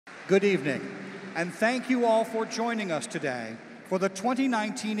Good evening, and thank you all for joining us today for the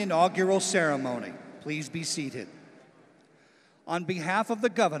 2019 inaugural ceremony. Please be seated. On behalf of the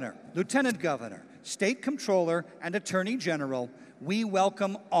Governor, Lieutenant Governor, State Comptroller, and Attorney General, we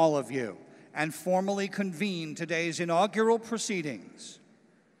welcome all of you and formally convene today's inaugural proceedings.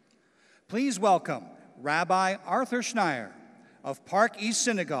 Please welcome Rabbi Arthur Schneier of Park East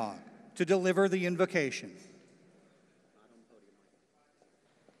Synagogue to deliver the invocation.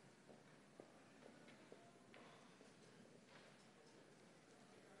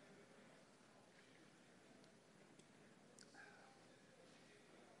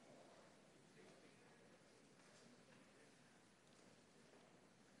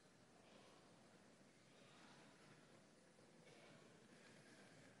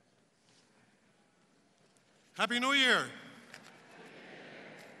 Happy New Year.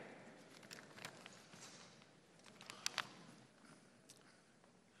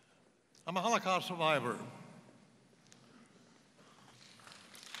 I'm a Holocaust survivor.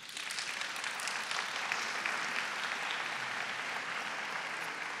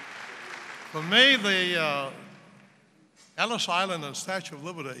 For me, the Ellis Island and Statue of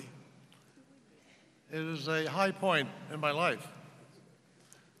Liberty is a high point in my life.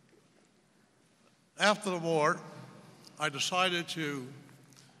 After the war, I decided to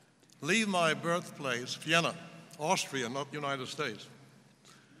leave my birthplace, Vienna, Austria, not the United States,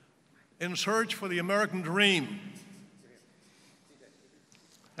 in search for the American dream.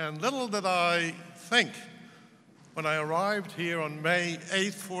 And little did I think when I arrived here on May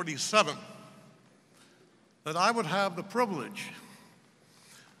 8th, 47, that I would have the privilege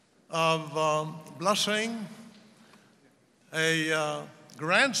of blessing a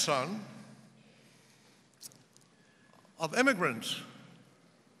grandson of immigrants,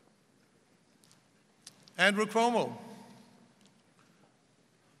 Andrew Cuomo,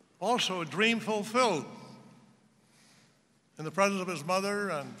 also a dream fulfilled in the presence of his mother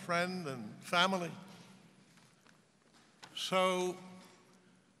and friend and family. So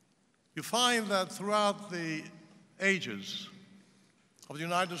you find that throughout the ages of the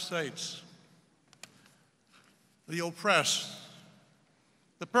United States, the oppressed,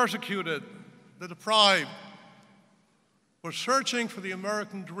 the persecuted, the deprived, we're searching for the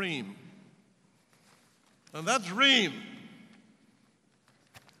American dream. And that dream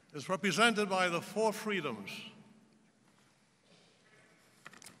is represented by the four freedoms: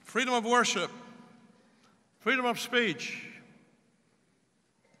 freedom of worship, freedom of speech,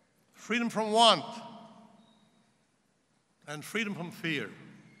 freedom from want, and freedom from fear.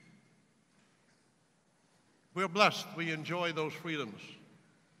 We're blessed, we enjoy those freedoms.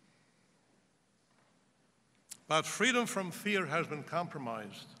 But freedom from fear has been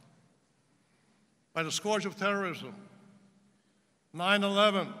compromised by the scourge of terrorism,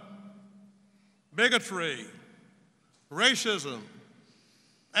 9/11, bigotry, racism,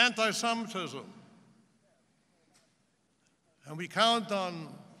 anti-Semitism. And we count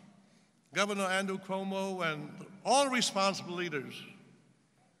on Governor Andrew Cuomo and all responsible leaders,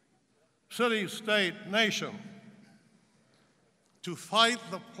 city, state, nation, to fight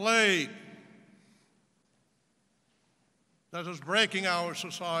the plague that is breaking our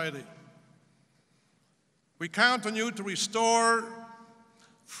society. We count on you to restore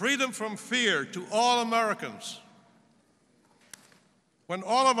freedom from fear to all Americans. When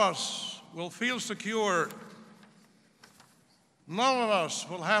all of us will feel secure, none of us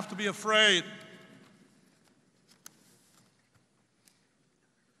will have to be afraid.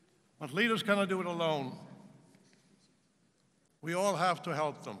 But leaders cannot do it alone. We all have to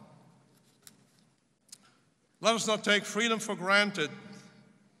help them. Let us not take freedom for granted. It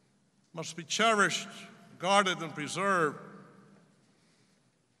must be cherished, guarded, and preserved.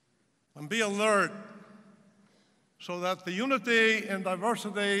 And be alert so that the unity and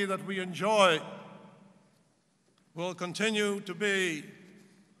diversity that we enjoy will continue to be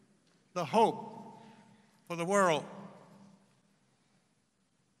the hope for the world.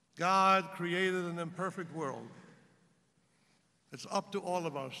 God created an imperfect world. It's up to all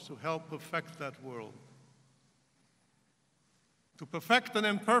of us to help perfect that world. To perfect an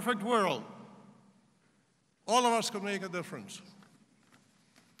imperfect world, all of us can make a difference.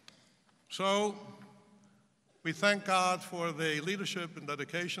 So, we thank God for the leadership and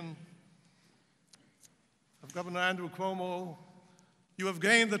dedication of Governor Andrew Cuomo. You have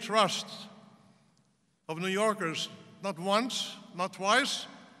gained the trust of New Yorkers, not once, not twice,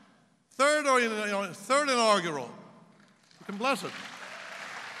 third inaugural. You can bless it.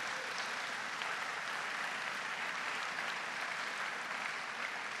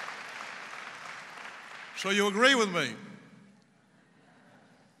 So you agree with me?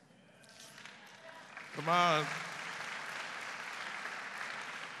 Come on.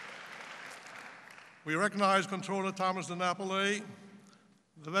 We recognize Controller Thomas DiNapoli,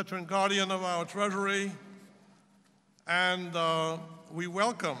 the veteran guardian of our Treasury, and we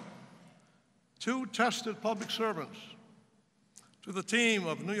welcome two tested public servants to the team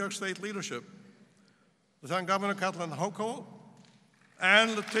of New York State leadership, Lieutenant Governor Kathleen Hochul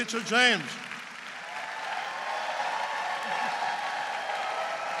and Letitia James.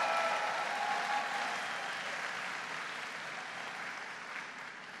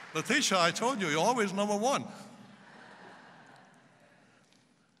 Letitia, I told you, you're always number one.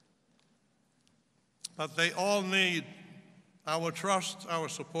 But they all need our trust, our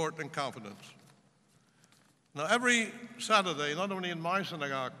support, and confidence. Now, every Saturday, not only in my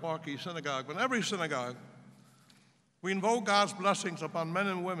synagogue, Marquis Synagogue, but in every synagogue, we invoke God's blessings upon men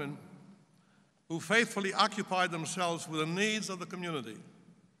and women who faithfully occupy themselves with the needs of the community.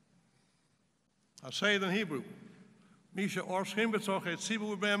 I say it in Hebrew, Misha Orshim B'Tzorchei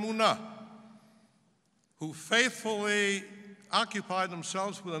Tzibur Be'emunah, who faithfully occupy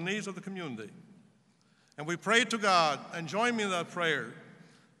themselves with the needs of the community. And we pray to God, and join me in that prayer.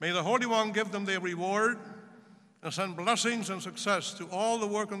 May the Holy One give them their reward and send blessings and success to all the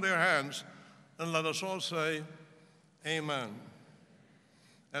work in their hands. And let us all say, Amen.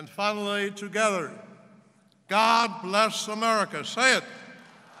 And finally, together, God bless America. Say it.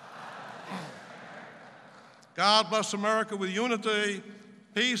 God bless America with unity,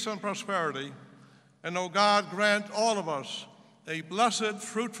 peace, and prosperity. And oh God, grant all of us a blessed,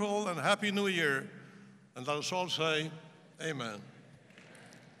 fruitful, and happy new year. And let us all say, Amen.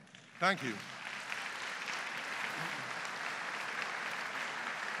 Thank you.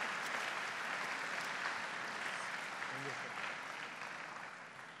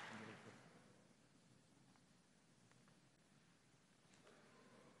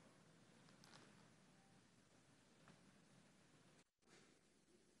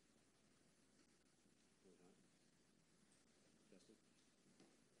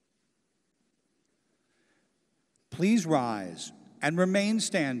 Please rise and remain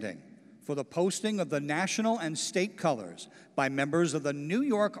standing for the posting of the national and state colors by members of the New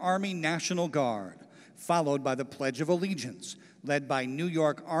York Army National Guard, followed by the Pledge of Allegiance, led by New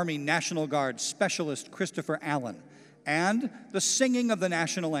York Army National Guard Specialist Christopher Allen, and the singing of the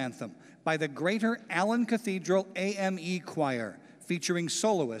national anthem by the Greater Allen Cathedral AME Choir, featuring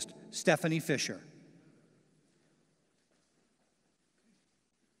soloist Stephanie Fisher.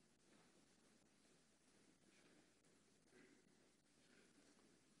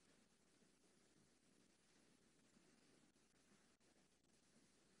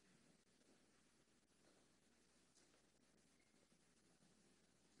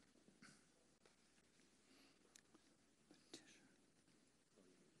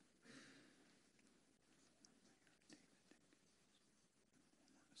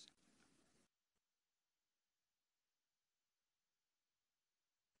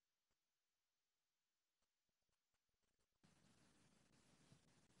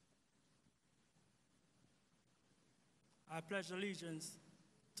 I pledge allegiance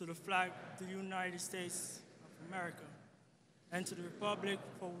to the flag of the United States of America and to the republic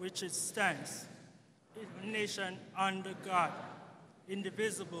for which it stands, a nation under God,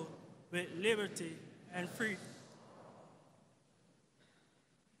 indivisible, with liberty and freedom.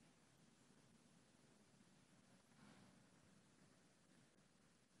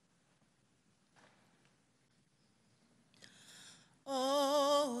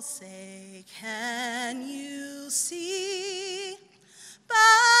 Oh, say, can you see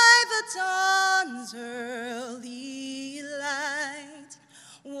by the dawn's early light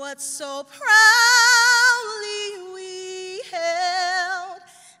what so proudly we held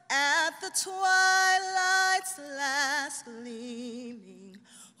at the twilight's last gleaming,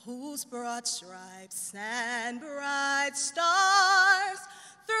 whose broad stripes and bright stars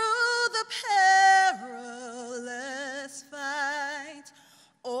through the perilous fight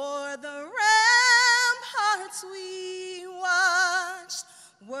o'er the ramparts we watched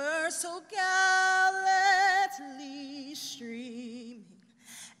were so gallantly streaming,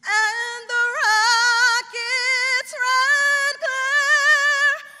 and the rocket's red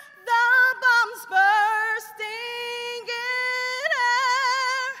glare, the bombs bursting in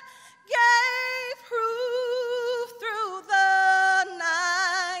air, gave proof through the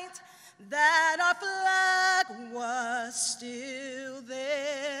night that our flag was still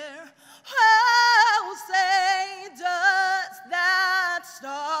there. Oh, say, does that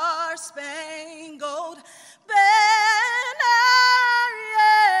star-spangled banner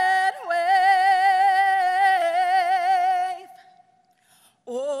yet wave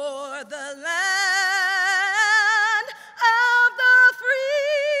o'er the land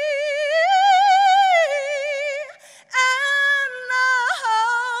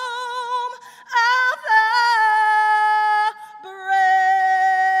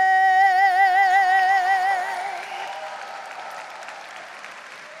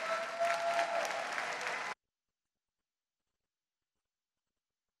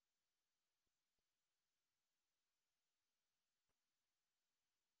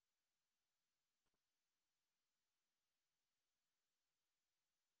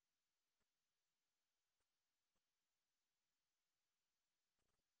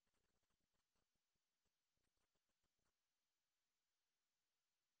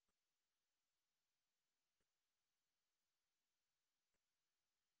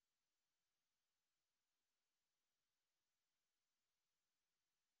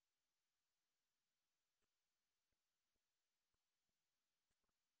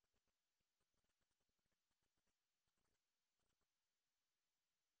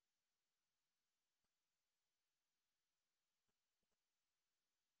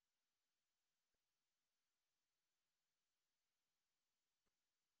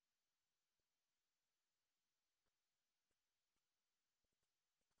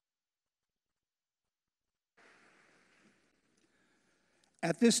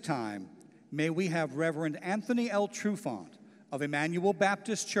At this time, may we have Reverend Anthony L. Trufant of Emmanuel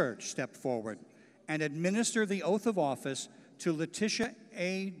Baptist Church step forward and administer the oath of office to Letitia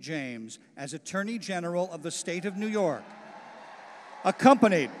A. James as Attorney General of the State of New York,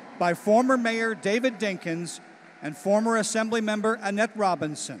 accompanied by former Mayor David Dinkins and former Assembly Member Annette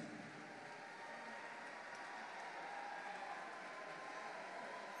Robinson.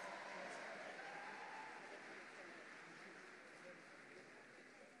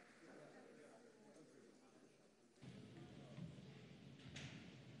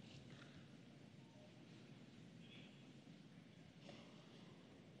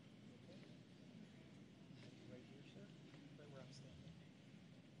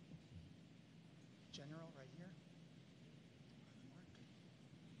 General, right here.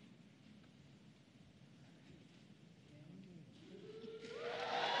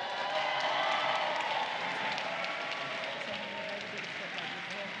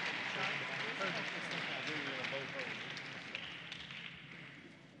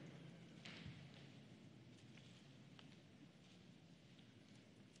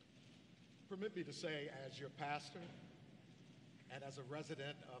 Permit me to say, as your pastor and as a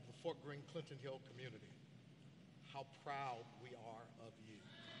resident of the Fort Greene Clinton Hill community, how proud we are of you.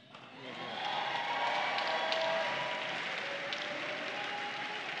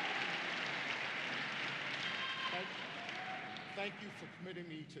 Thank you for permitting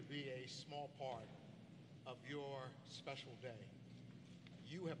me to be a small part of your special day.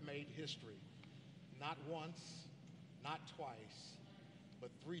 You have made history, not once, not twice, but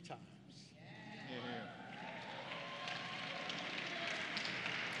 3 times.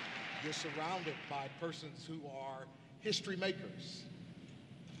 You're surrounded by persons who are history makers.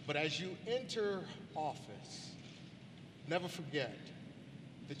 But as you enter office, never forget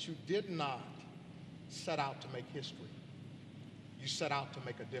that you did not set out to make history. You set out to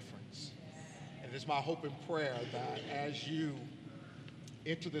make a difference. And it is my hope and prayer that as you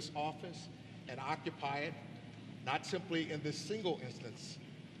enter this office and occupy it, not simply in this single instance,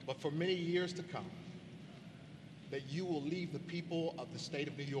 but for many years to come, that you will leave the people of the state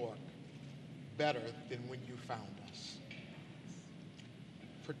of New York better than when you found us.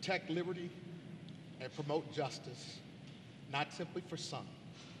 Protect liberty and promote justice, not simply for some,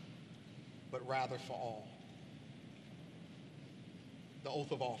 but rather for all. The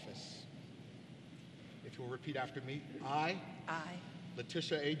oath of office. If you'll repeat after me. I,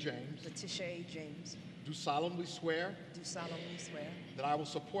 Letitia A. James, do solemnly swear that I will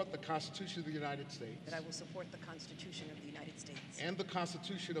support the Constitution of the United States and the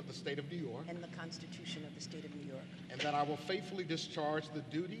Constitution of the State of New York, and that I will faithfully discharge the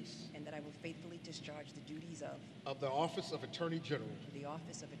duties of the office of Attorney General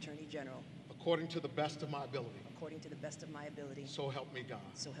according to the best of my ability. So help me God.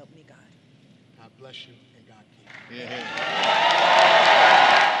 God bless you and God keep you.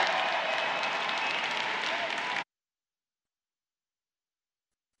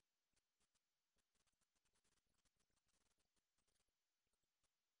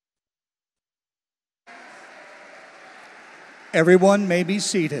 Everyone may be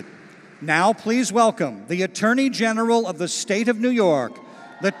seated. Now please welcome the Attorney General of the State of New York,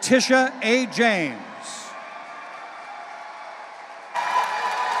 Letitia A. James.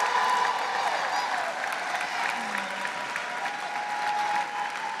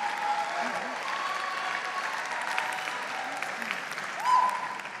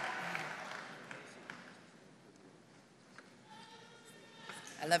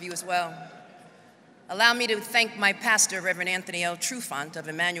 I love you as well. Allow me to thank my pastor, Reverend Anthony L. Trufant of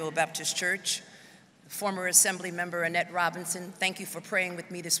Emmanuel Baptist Church, former Assembly Member Annette Robinson. Thank you for praying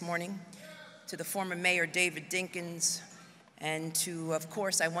with me this morning. To the former Mayor David Dinkins, and to, of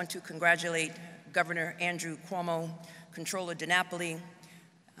course, I want to congratulate Governor Andrew Cuomo, Controller DiNapoli,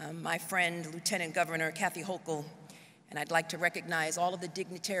 my friend Lieutenant Governor Kathy Hochul, and I'd like to recognize all of the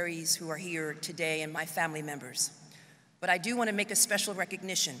dignitaries who are here today and my family members. But I do want to make a special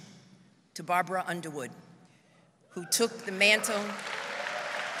recognition to Barbara Underwood, who took the mantle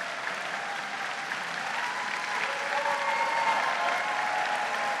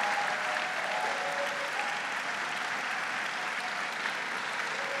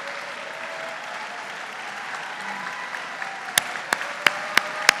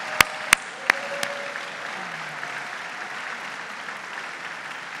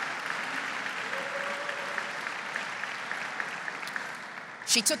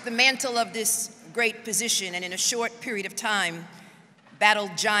She took the mantle of this great position and in a short period of time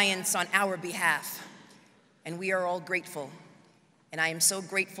battled giants on our behalf. And we are all grateful. And I am so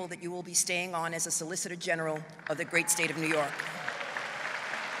grateful that you will be staying on as a Solicitor General of the great state of New York.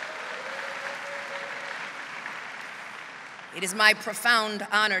 It is my profound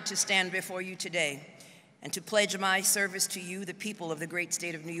honor to stand before you today and to pledge my service to you, the people of the great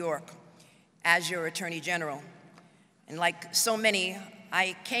state of New York, as your Attorney General. And like so many,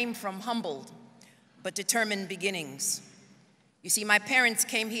 I came from humbled but determined beginnings. You see, my parents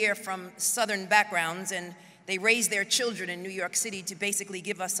came here from Southern backgrounds, and they raised their children in New York City to basically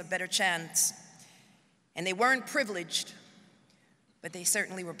give us a better chance. And they weren't privileged, but they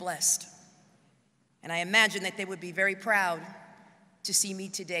certainly were blessed. And I imagine that they would be very proud to see me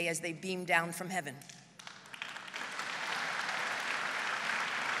today as they beam down from heaven.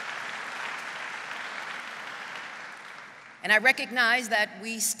 And I recognize that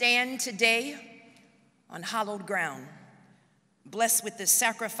we stand today on hallowed ground, blessed with the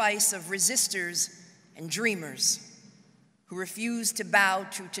sacrifice of resistors and dreamers who refuse to bow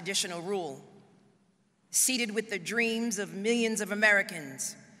to traditional rule, seated with the dreams of millions of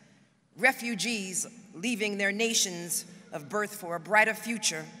Americans, refugees leaving their nations of birth for a brighter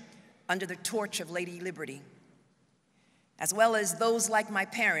future under the torch of Lady Liberty, as well as those like my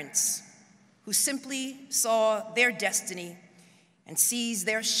parents who simply saw their destiny and seized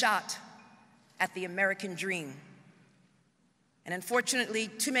their shot at the American dream. And unfortunately,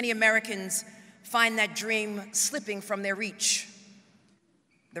 too many Americans find that dream slipping from their reach.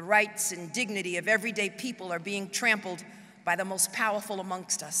 The rights and dignity of everyday people are being trampled by the most powerful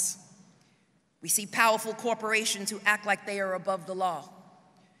amongst us. We see powerful corporations who act like they are above the law.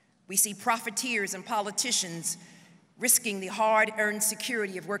 We see profiteers and politicians risking the hard-earned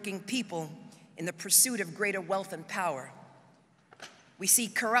security of working people in the pursuit of greater wealth and power. We see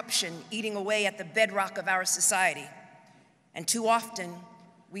corruption eating away at the bedrock of our society, and too often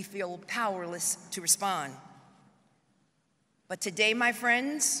we feel powerless to respond. But today, my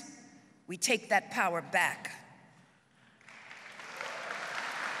friends, we take that power back.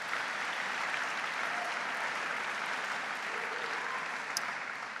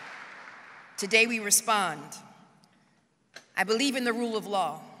 Today we respond. I believe in the rule of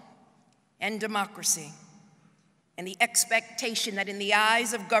law and democracy and the expectation that in the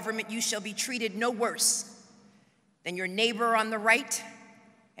eyes of government you shall be treated no worse than your neighbor on the right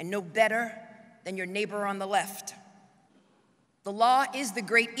and no better than your neighbor on the left. The law is the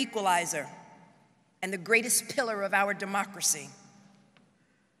great equalizer and the greatest pillar of our democracy,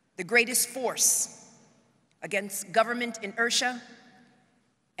 the greatest force against government inertia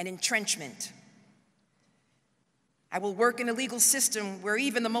and entrenchment. I will work in a legal system where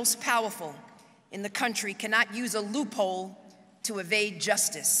even the most powerful in the country cannot use a loophole to evade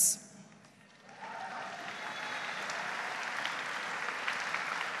justice.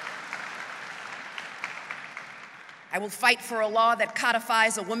 I will fight for a law that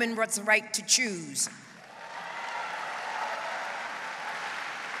codifies a woman's right to choose.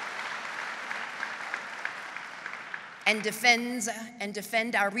 And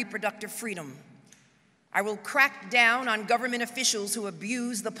defend our reproductive freedom. I will crack down on government officials who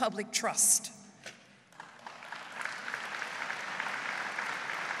abuse the public trust.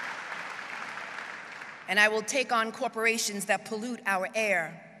 And I will take on corporations that pollute our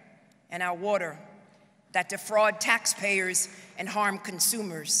air and our water, that defraud taxpayers and harm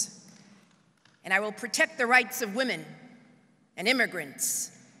consumers. And I will protect the rights of women and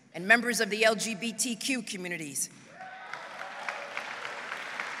immigrants and members of the LGBTQ communities.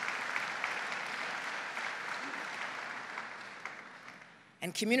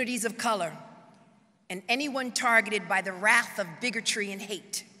 And communities of color, and anyone targeted by the wrath of bigotry and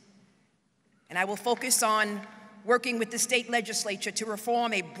hate. And I will focus on working with the state legislature to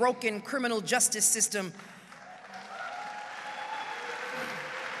reform a broken criminal justice system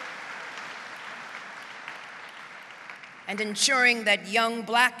and ensuring that young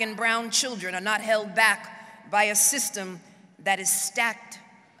black and brown children are not held back by a system that is stacked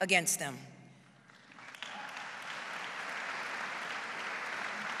against them.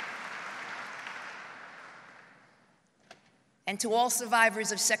 And to all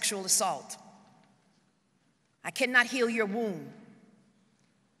survivors of sexual assault, I cannot heal your wound,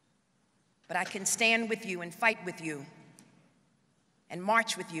 but I can stand with you and fight with you and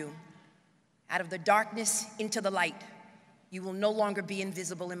march with you out of the darkness into the light. You will no longer be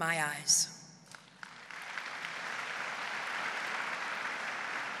invisible in my eyes.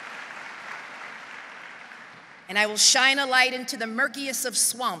 And I will shine a light into the murkiest of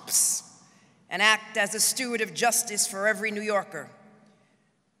swamps and act as a steward of justice for every New Yorker.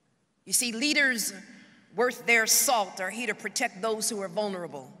 You see, leaders worth their salt are here to protect those who are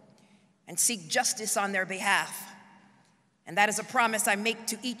vulnerable and seek justice on their behalf. And that is a promise I make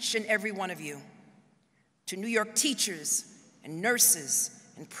to each and every one of you, to New York teachers and nurses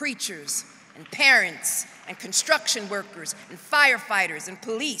and preachers and and parents and construction workers and firefighters and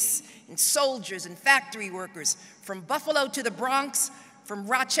police and soldiers and factory workers, from Buffalo to the Bronx, from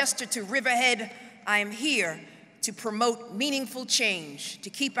Rochester to Riverhead, I am here to promote meaningful change, to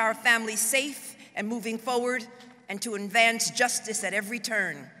keep our families safe and moving forward, and to advance justice at every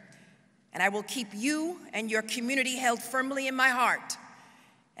turn. And I will keep you and your community held firmly in my heart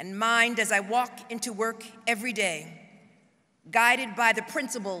and mind as I walk into work every day, guided by the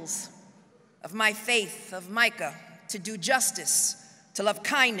principles of my faith of Micah, to do justice, to love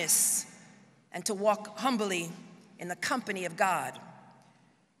kindness, and to walk humbly in the company of God.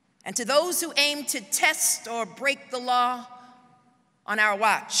 And to those who aim to test or break the law on our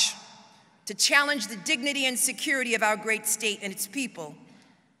watch, to challenge the dignity and security of our great state and its people,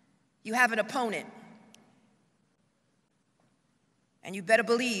 you have an opponent. And you better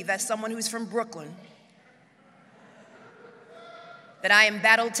believe, as someone who's from Brooklyn, that I am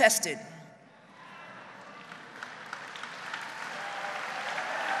battle-tested.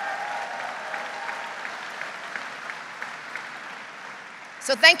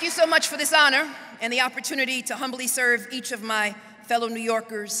 So thank you so much for this honor and the opportunity to humbly serve each of my fellow New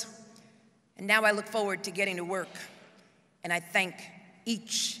Yorkers. And now I look forward to getting to work. And I thank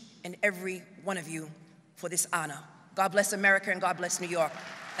each and every one of you for this honor. God bless America and God bless New York.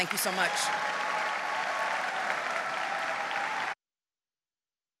 Thank you so much.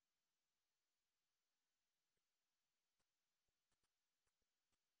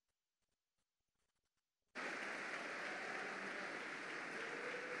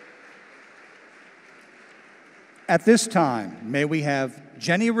 At this time, may we have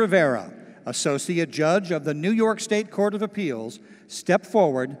Jenny Rivera, Associate Judge of the New York State Court of Appeals, step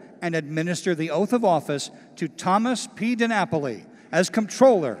forward and administer the oath of office to Thomas P. DiNapoli as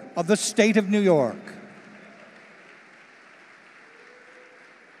Comptroller of the State of New York.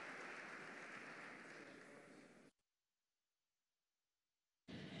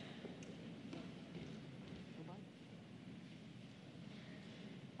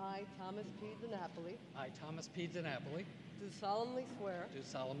 I, Thomas P. DiNapoli, I, Thomas P. DiNapoli, do solemnly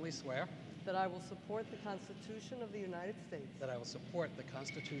swear that I will support the Constitution of the United States that I will support the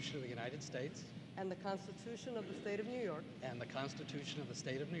Constitution of the United States and the Constitution of the State of New York, and the Constitution of the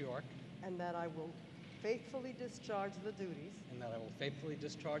State of New York, and that I will faithfully discharge the duties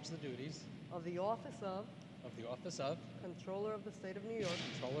of the office of Comptroller of the State of New York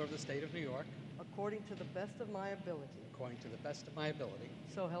Comptroller of the State of New York according to the best of my ability. according to the best of my ability.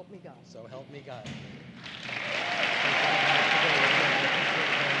 So help me God. So help me God.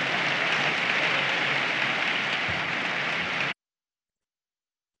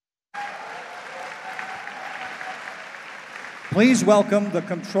 Please welcome the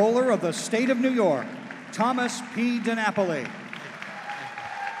Comptroller of the State of New York, Thomas P. DiNapoli.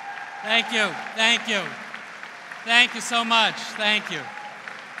 Thank you, thank you. Thank you so much, thank you.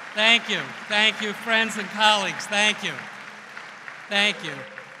 Thank you, thank you, friends and colleagues, thank you. Thank you.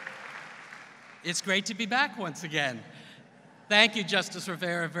 It's great to be back once again. Thank you, Justice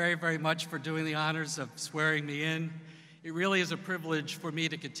Rivera, very, very much for doing the honors of swearing me in. It really is a privilege for me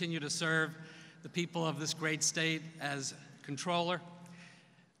to continue to serve the people of this great state as Comptroller.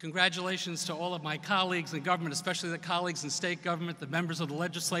 Congratulations to all of my colleagues in government, especially the colleagues in state government, the members of the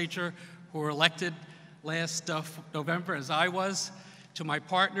legislature who were elected last November, as I was, to my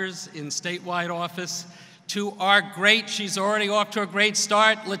partners in statewide office, to our great, she's already off to a great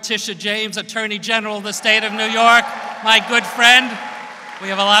start, Letitia James, Attorney General of the State of New York, my good friend. We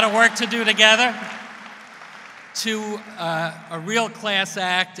have a lot of work to do together. To a real class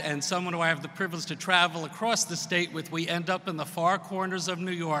act and someone who I have the privilege to travel across the state with. We end up in the far corners of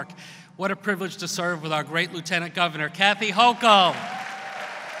New York. What a privilege to serve with our great Lieutenant Governor, Kathy Hochul.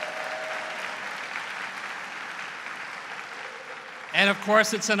 And of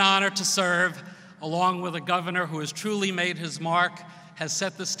course, it's an honor to serve along with a governor who has truly made his mark, has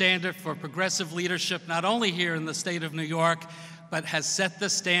set the standard for progressive leadership, not only here in the state of New York, but has set the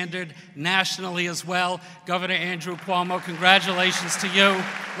standard nationally as well. Governor Andrew Cuomo, congratulations to you.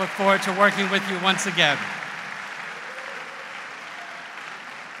 Look forward to working with you once again.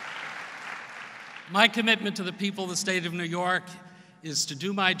 My commitment to the people of the state of New York is to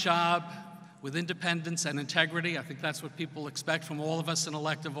do my job with independence and integrity. I think that's what people expect from all of us in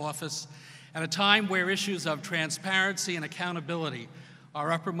elective office. At a time where issues of transparency and accountability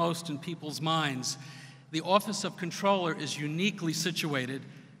are uppermost in people's minds, the Office of Comptroller is uniquely situated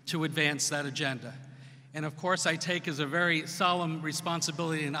to advance that agenda. And of course, I take as a very solemn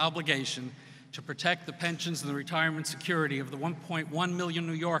responsibility and obligation to protect the pensions and the retirement security of the 1.1 million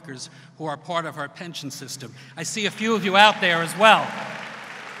New Yorkers who are part of our pension system. I see a few of you out there as well.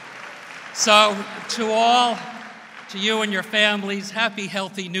 So to all, to you and your families, happy,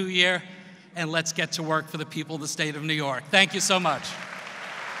 healthy New Year, and let's get to work for the people of the state of New York. Thank you so much.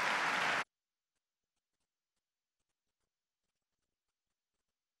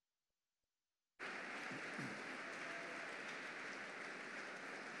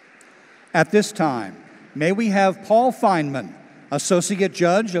 At this time, may we have Paul Fineman, Associate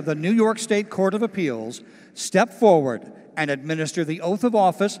Judge of the New York State Court of Appeals, step forward and administer the oath of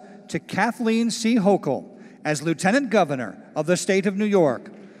office to Kathleen C. Hochul as Lieutenant Governor of the State of New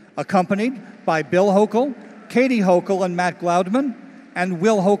York, accompanied by Bill Hochul, Katie Hochul and Matt Glaudman, and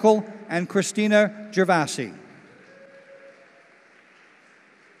Will Hochul and Christina Gervasi.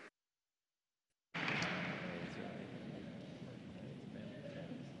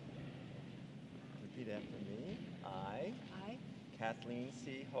 Repeat after me. I, Kathleen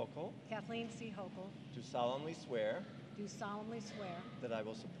C. Hochul, do solemnly swear that I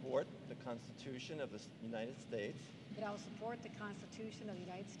will support the Constitution of the United States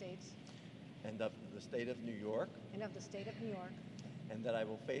and of the State of New York, and that I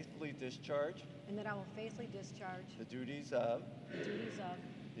will faithfully discharge the duties of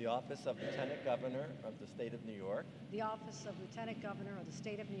the office of Lieutenant Governor of the State of New York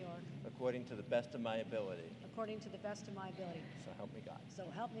according to the best of my ability. So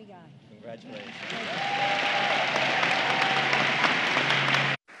help me God. Congratulations.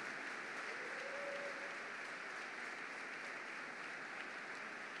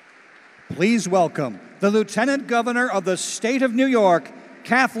 Please welcome the Lieutenant Governor of the State of New York,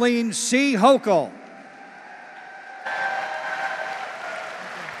 Kathleen C. Hochul.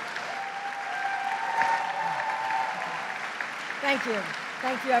 Thank you.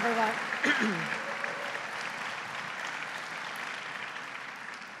 Thank you, everyone.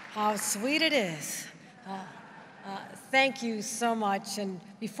 How sweet it is. Thank you so much. And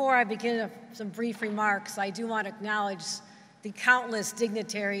before I begin some brief remarks, I do want to acknowledge the countless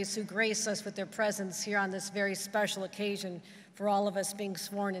dignitaries who grace us with their presence here on this very special occasion for all of us being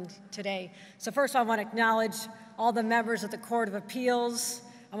sworn in today. So first, I want to acknowledge all the members of the Court of Appeals.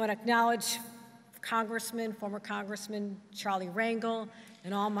 I want to acknowledge former Congressman Charlie Rangel,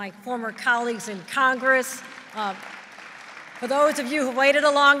 and all my former colleagues in Congress. For those of you who waited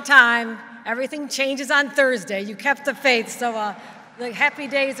a long time, everything changes on Thursday. You kept the faith, so the happy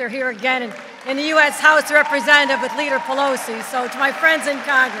days are here again in the U.S. House of Representatives with Leader Pelosi. So to my friends in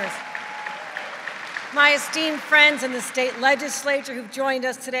Congress, my esteemed friends in the state legislature who've joined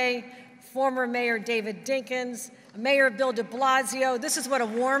us today, former Mayor David Dinkins, Mayor Bill de Blasio. This is what a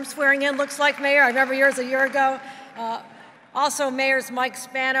warm swearing-in looks like, Mayor. I remember yours a year ago. Also, Mayors Mike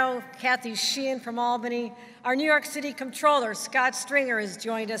Spano, Kathy Sheehan from Albany. Our New York City Comptroller, Scott Stringer, has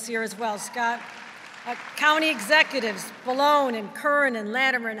joined us here as well. Scott. County Executives, Ballone and Curran and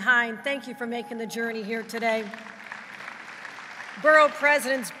Latimer and Hine, thank you for making the journey here today. Borough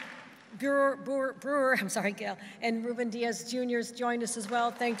Presidents Brewer, Gail, and Ruben Diaz Jr. has joined us as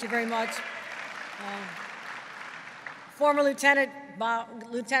well. Thank you very much. Former Lieutenant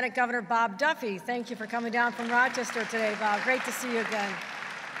Governor Bob Duffy, thank you for coming down from Rochester today, Bob. Great to see you again.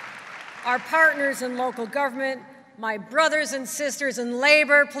 Our partners in local government, my brothers and sisters in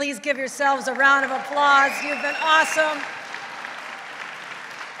labor, please give yourselves a round of applause. You've been awesome.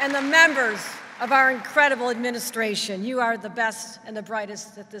 And the members of our incredible administration, you are the best and the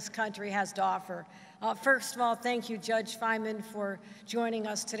brightest that this country has to offer. First of all, thank you, Judge Fineman, for joining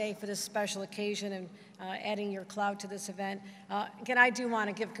us today for this special occasion and adding your clout to this event. Again, I do want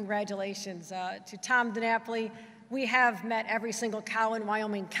to give congratulations to Tom DiNapoli. We have met every single cow in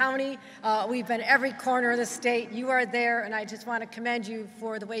Wyoming County. We've been every corner of the state. You are there, and I just want to commend you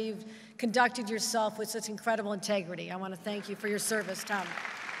for the way you've conducted yourself with such incredible integrity. I want to thank you for your service, Tom.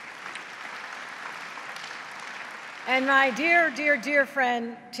 And my dear, dear, dear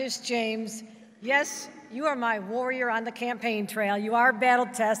friend, Tish James, yes, you are my warrior on the campaign trail. You are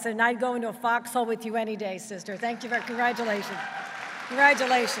battle-tested, and I'd go into a foxhole with you any day, sister. Thank you very much. Congratulations.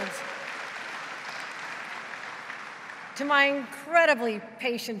 Congratulations. To my incredibly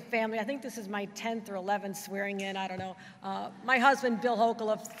patient family, I think this is my 10th or 11th swearing in, I don't know. My husband, Bill Hochul,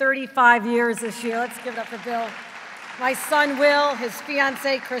 of 35 years this year. Let's give it up for Bill. My son, Will, his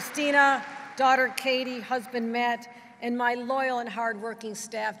fiancée, Christina, daughter, Katie, husband, Matt, and my loyal and hardworking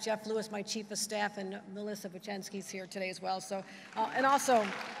staff, Jeff Lewis, my chief of staff, and Melissa Vuchensky's here today as well. So, and also,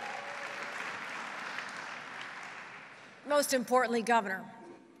 most importantly, Governor,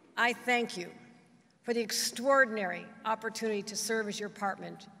 I thank you for the extraordinary opportunity to serve as your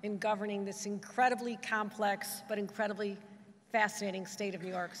partner in governing this incredibly complex but incredibly fascinating state of New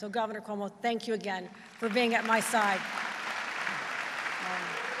York. So Governor Cuomo, thank you again for being at my side.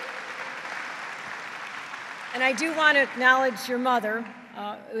 And I do want to acknowledge your mother.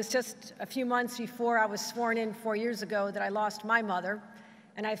 It was just a few months before I was sworn in 4 years ago that I lost my mother.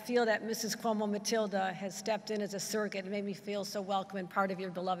 And I feel that Mrs. Cuomo Matilda has stepped in as a surrogate and made me feel so welcome and part of your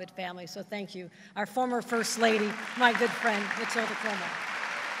beloved family. So thank you. Our former First Lady, my good friend, Matilda Cuomo.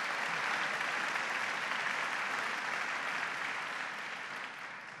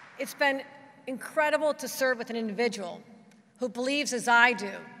 It's been incredible to serve with an individual who believes, as I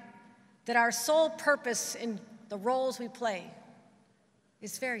do, that our sole purpose in the roles we play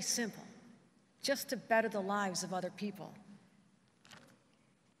is very simple, just to better the lives of other people.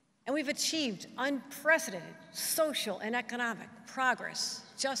 And we've achieved unprecedented social and economic progress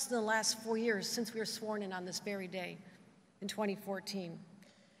just in the last 4 years since we were sworn in on this very day in 2014.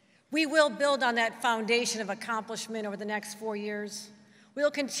 We will build on that foundation of accomplishment over the next 4 years. We'll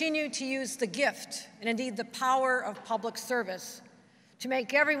continue to use the gift and indeed the power of public service to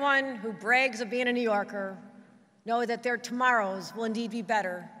make everyone who brags of being a New Yorker know that their tomorrows will indeed be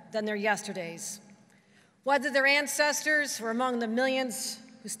better than their yesterdays. Whether their ancestors were among the millions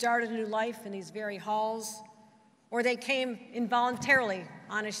who started a new life in these very halls, or they came involuntarily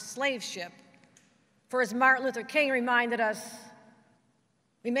on a slave ship. For as Martin Luther King reminded us,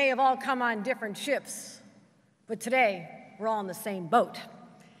 we may have all come on different ships, but today we're all in the same boat.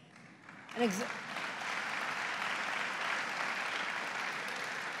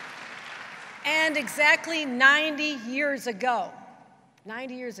 And exactly 90 years ago,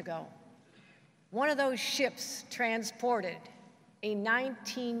 one of those ships transported a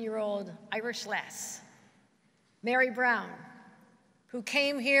 19-year-old Irish lass, Mary Brown, who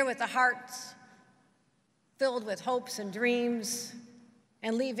came here with a heart filled with hopes and dreams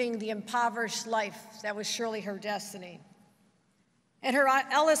and leaving the impoverished life that was surely her destiny. And her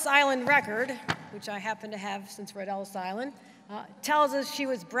Ellis Island record, which I happen to have since we're at Ellis Island, tells us she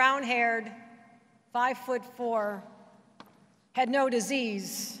was brown-haired, 5'4", had no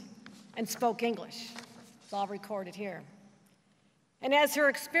disease, and spoke English. It's all recorded here. And as her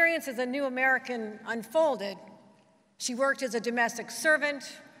experience as a new American unfolded, she worked as a domestic servant,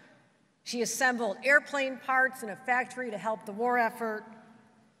 she assembled airplane parts in a factory to help the war effort,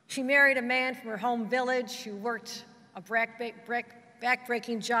 she married a man from her home village who worked a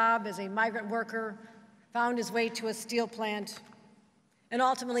back-breaking job as a migrant worker, found his way to a steel plant, and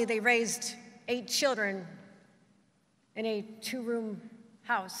ultimately they raised 8 children in a 2-room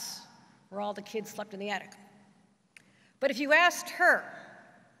house where all the kids slept in the attic. But if you asked her,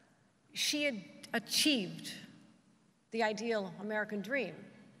 she had achieved the ideal American dream.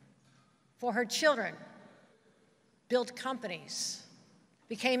 For her children, built companies,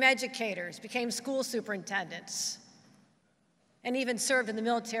 became educators, became school superintendents, and even served in the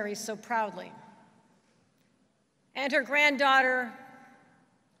military so proudly. And her granddaughter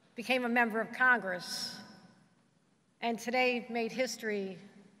became a member of Congress, and today made history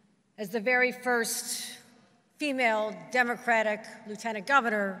as the very first female Democratic lieutenant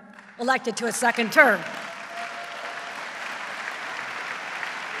governor elected to a second term.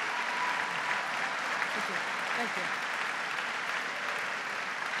 Thank you.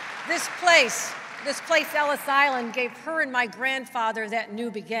 This place, Ellis Island, gave her and my grandfather that new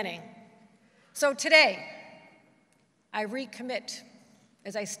beginning. So today, I recommit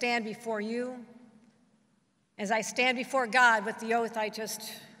as I stand before you, as I stand before God with the oath I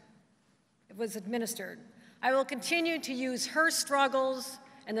just was administered. I will continue to use her struggles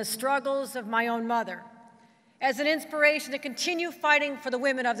and the struggles of my own mother as an inspiration to continue fighting for the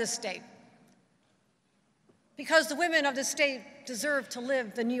women of this state. Because the women of this state deserve to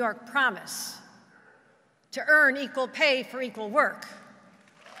live the New York promise, to earn equal pay for equal work.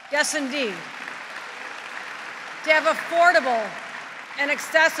 Yes, indeed. To have affordable and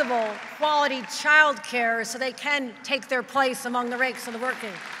accessible quality child care so they can take their place among the ranks of the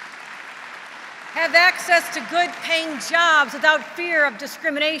working. Have access to good paying jobs without fear of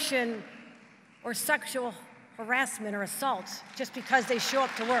discrimination or sexual harassment or assault just because they show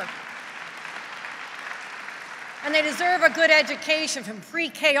up to work. And they deserve a good education from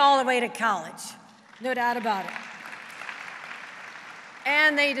pre-K all the way to college, no doubt about it.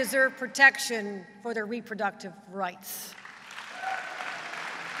 And they deserve protection for their reproductive rights.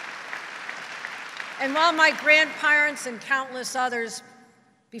 And while my grandparents and countless others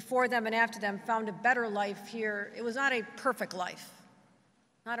before them and after them found a better life here, it was not a perfect life,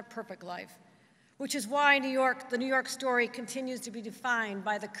 which is why the New York story continues to be defined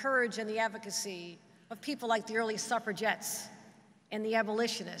by the courage and the advocacy of people like the early suffragettes and the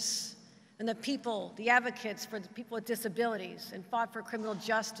abolitionists and the advocates for the people with disabilities and fought for criminal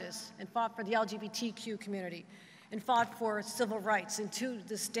justice and fought for the LGBTQ community and fought for civil rights, and to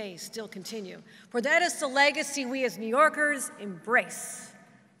this day still continue. For that is the legacy we as New Yorkers embrace.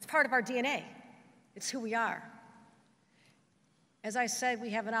 It's part of our DNA. It's who we are. As I said, we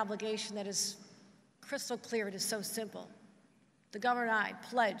have an obligation that is crystal clear. It is so simple. The governor and I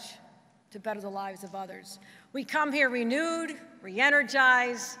pledge to better the lives of others. We come here renewed,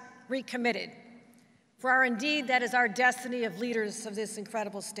 re-energized, recommitted. For indeed, that is our destiny of leaders of this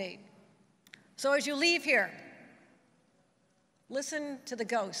incredible state. So as you leave here, listen to the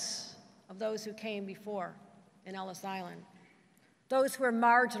ghosts of those who came before in Ellis Island, those who were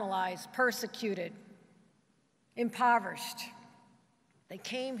marginalized, persecuted, impoverished. They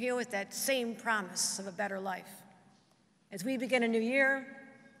came here with that same promise of a better life. As we begin a new year,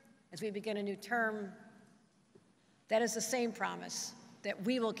 as we begin a new term, that is the same promise that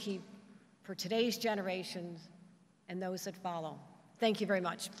we will keep for today's generations and those that follow. Thank you very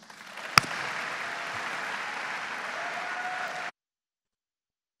much.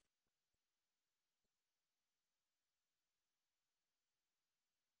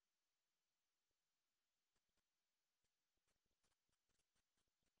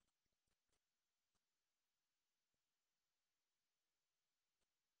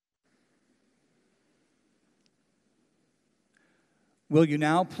 Will you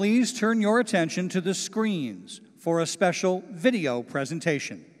now please turn your attention to the screens for a special video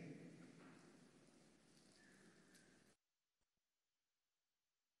presentation?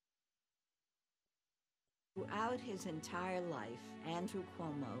 Throughout his entire life, Andrew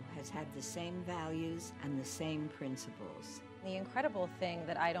Cuomo has had the same values and the same principles. The incredible thing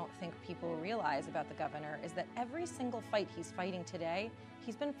that I don't think people realize about the governor is that every single fight he's fighting today,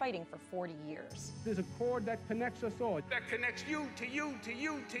 he's been fighting for 40 years. There's a cord that connects us all. That connects you to you to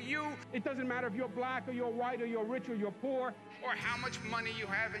you to you. It doesn't matter if you're black or you're white or you're rich or you're poor. Or how much money you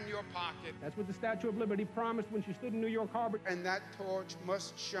have in your pocket. That's what the Statue of Liberty promised when she stood in New York Harbor. And that torch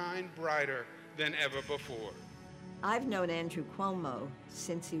must shine brighter than ever before. I've known Andrew Cuomo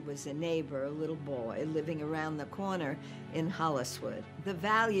since he was a neighbor, a little boy, living around the corner in Holliswood. The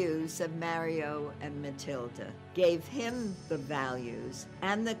values of Mario and Matilda gave him the values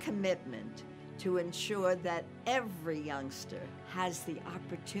and the commitment to ensure that every youngster has the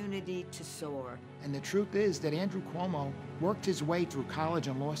opportunity to soar. And the truth is that Andrew Cuomo worked his way through college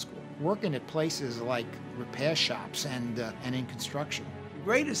and law school, working at places like repair shops and in construction. The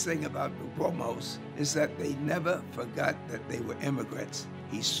greatest thing about the Cuomos is that they never forgot that they were immigrants.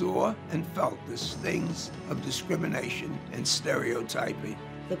 He saw and felt the stings of discrimination and stereotyping.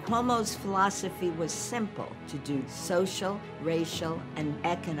 The Cuomo's philosophy was simple: to do social, racial, and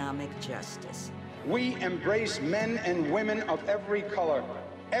economic justice. We embrace men and women of every color,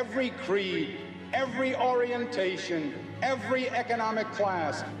 every creed, every orientation, every economic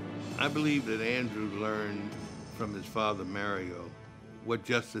class. I believe that Andrew learned from his father, Mario, what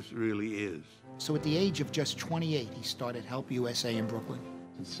justice really is. So at the age of just 28, he started Help USA in Brooklyn.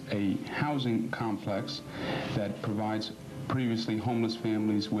 It's a housing complex that provides previously homeless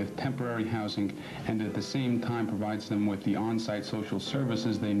families with temporary housing and at the same time provides them with the on-site social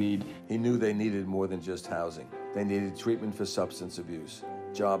services they need. He knew they needed more than just housing. They needed treatment for substance abuse,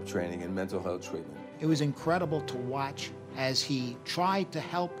 job training, and mental health treatment. It was incredible to watch as he tried to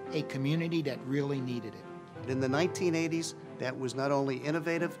help a community that really needed it. In the 1980s, that was not only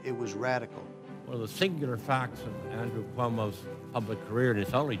innovative, it was radical. One of the singular facts of Andrew Cuomo's public career, and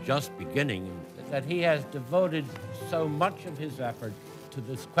it's only just beginning, is that he has devoted so much of his effort to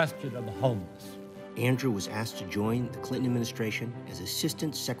this question of the homeless. Andrew was asked to join the Clinton administration as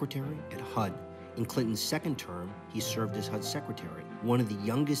Assistant Secretary at HUD. In Clinton's second term, he served as HUD Secretary, one of the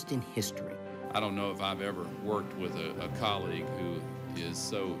youngest in history. I don't know if I've ever worked with a colleague who is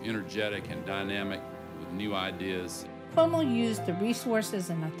so energetic and dynamic with new ideas. Cuomo used the resources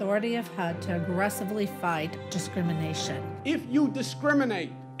and authority of HUD to aggressively fight discrimination. If you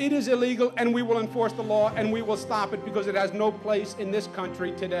discriminate, it is illegal, and we will enforce the law, and we will stop it because it has no place in this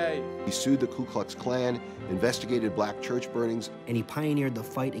country today. He sued the Ku Klux Klan, investigated black church burnings. And he pioneered the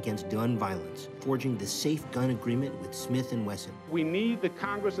fight against gun violence, forging the Safe Gun Agreement with Smith & Wesson. We need the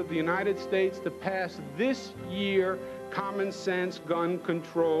Congress of the United States to pass this year common sense gun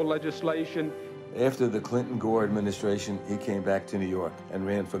control legislation. After the Clinton-Gore administration, he came back to New York and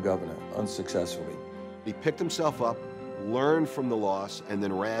ran for governor, unsuccessfully. He picked himself up, learned from the loss, and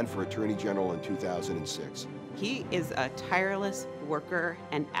then ran for Attorney General in 2006. He is a tireless worker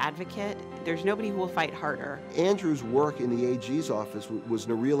and advocate. There's nobody who will fight harder. Andrew's work in the AG's office was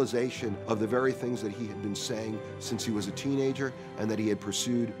a realization of the very things that he had been saying since he was a teenager and that he had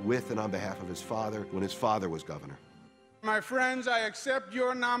pursued with and on behalf of his father when his father was governor. My friends, I accept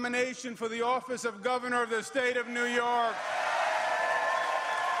your nomination for the office of Governor of the State of New York.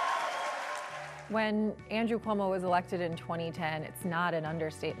 When Andrew Cuomo was elected in 2010, it's not an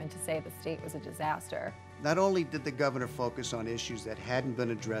understatement to say the state was a disaster. Not only did the governor focus on issues that hadn't been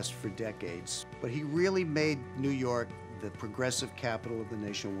addressed for decades, but he really made New York the progressive capital of the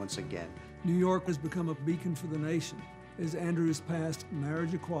nation once again. New York has become a beacon for the nation as Andrew has passed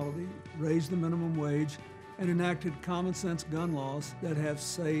marriage equality, raised the minimum wage, and enacted common-sense gun laws that have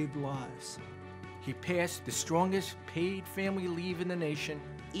saved lives. He passed the strongest paid family leave in the nation.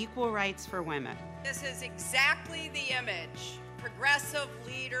 Equal rights for women. This is exactly the image progressive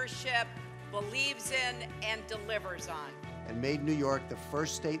leadership believes in and delivers on. And made New York the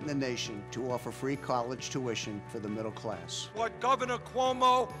first state in the nation to offer free college tuition for the middle class. What Governor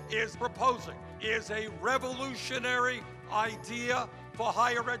Cuomo is proposing is a revolutionary idea for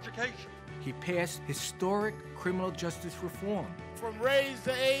higher education. He passed historic criminal justice reform. From raise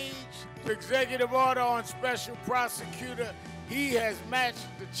the age to executive order on special prosecutor, he has matched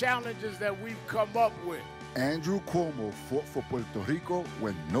the challenges that we've come up with. Andrew Cuomo fought for Puerto Rico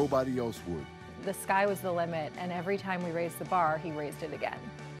when nobody else would. The sky was the limit, and every time we raised the bar, he raised it again.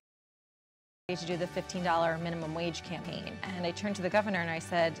 To do the $15 minimum wage campaign. And I turned to the governor and I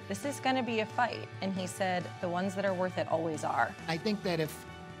said, this is going to be a fight. And he said, the ones that are worth it always are. I think that if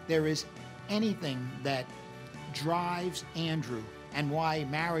there is anything that drives Andrew and why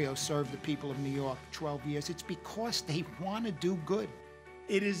Mario served the people of New York 12 years, it's because they want to do good.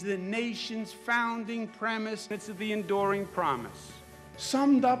 It is the nation's founding premise. It's the enduring promise.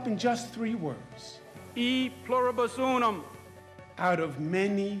 Summed up in just 3 words. E pluribus unum. Out of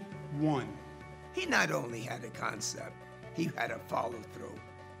many, one. He not only had a concept, he had a follow-through.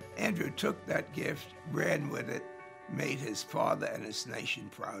 Andrew took that gift, ran with it, made his father and his nation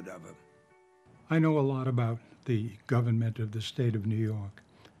proud of him. I know a lot about the government of the state of New York,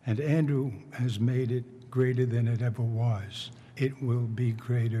 and Andrew has made it greater than it ever was. It will be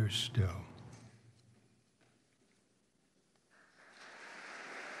greater still.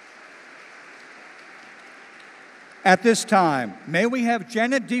 At this time, may we have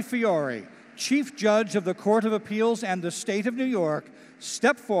Janet DeFiore, Chief Judge of the Court of Appeals and the State of New York,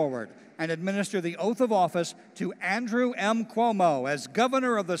 step forward and administer the oath of office to Andrew M. Cuomo as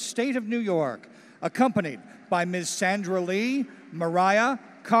Governor of the State of New York, accompanied by Ms. Sandra Lee, Mariah,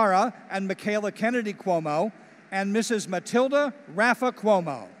 Cara, and Michaela Kennedy Cuomo, and Mrs. Matilda Raffa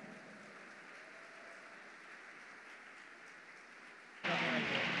Cuomo.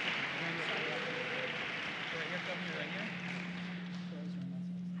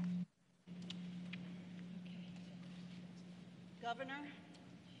 Governor,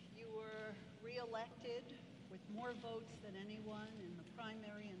 you were re-elected with more votes than anyone in the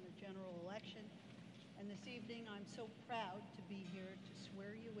primary and the general election. And this evening, I'm so proud to be here to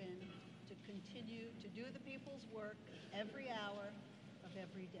swear you in to continue to do the people's work every hour of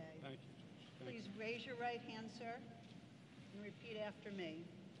every day. Thank you. Please raise your right hand, sir, and repeat after me.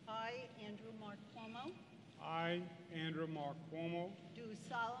 I, Andrew Mark Cuomo, I, Andrew Mark Cuomo, do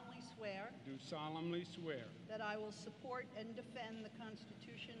solemnly swear that I will support and defend the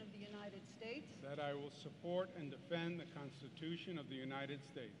Constitution of the United States that I will support and defend the Constitution of the United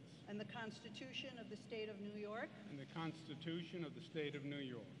States and the Constitution of the State of New York, and the Constitution of the State of New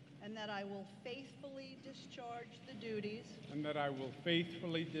York, and that I will faithfully discharge the duties and that I will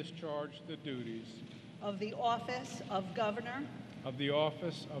faithfully discharge the duties of the office of Governor of the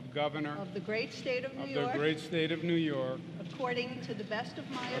office of Governor of the great state of New of York, the great state of New York, according to the best of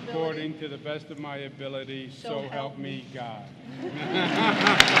my ability. According to the best of my ability, so help me God.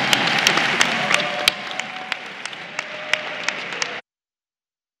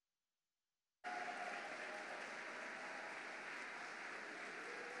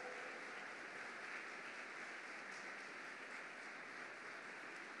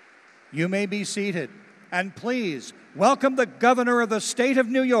 You may be seated. And please welcome the Governor of the State of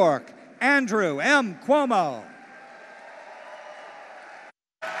New York, Andrew M. Cuomo.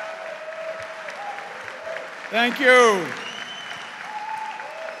 Thank you.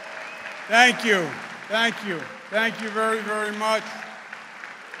 Thank you. Thank you. Thank you very, very much.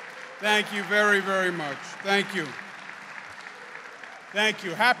 Thank you very, very much. Thank you. Thank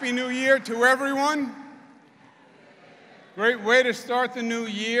you. Happy New Year to everyone. Great way to start the new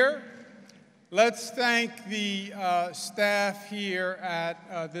year. Let's thank the staff here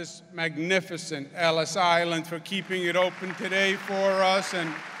at this magnificent Ellis Island for keeping it open today for us and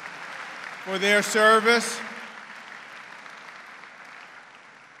for their service.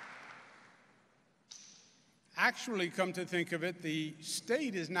 Actually, come to think of it, the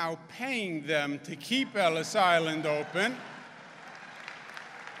state is now paying them to keep Ellis Island open.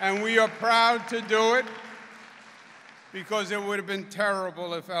 And we are proud to do it because it would have been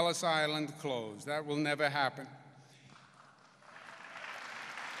terrible if Ellis Island closed. That will never happen.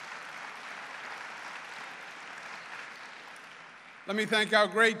 Let me thank our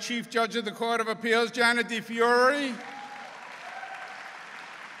great Chief Judge of the Court of Appeals, Janet DeFiore.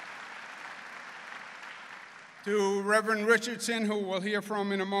 To Reverend Richardson, who we'll hear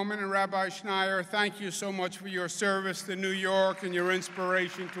from in a moment, and Rabbi Schneier, thank you so much for your service to New York and your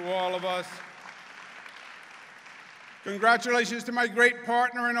inspiration to all of us. Congratulations to my great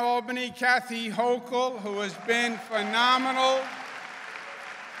partner in Albany, Kathy Hochul, who has been phenomenal.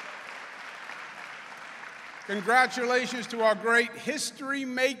 Congratulations to our great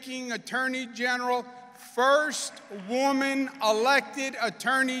history-making Attorney General, first woman elected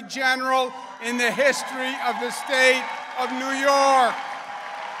Attorney General in the history of the state of New York.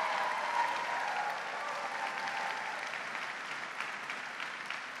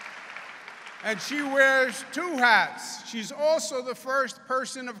 And she wears two hats. She's also the first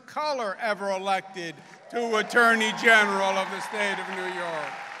person of color ever elected to Attorney General of the state of New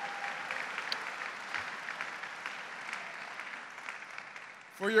York.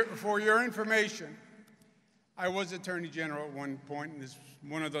 For your information, I was Attorney General at one point, and this is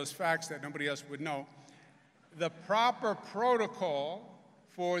one of those facts that nobody else would know. The proper protocol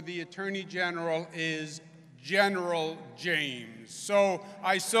for the Attorney General is General James. So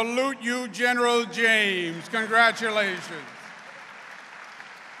I salute you, General James. Congratulations.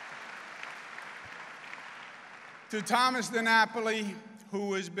 To Thomas DiNapoli,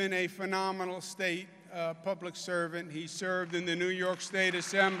 who has been a phenomenal state public servant. He served in the New York State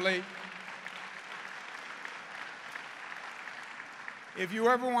Assembly. If you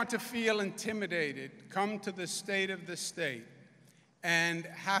ever want to feel intimidated, come to the State of the State and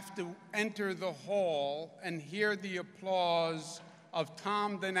have to enter the hall and hear the applause of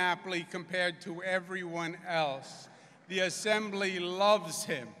Tom DiNapoli compared to everyone else. The Assembly loves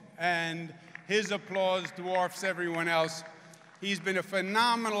him, and his applause dwarfs everyone else. He's been a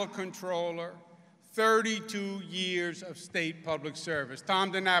phenomenal controller, 32 years of state public service.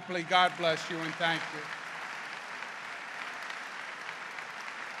 Tom DiNapoli, God bless you and thank you.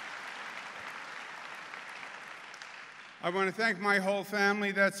 I want to thank my whole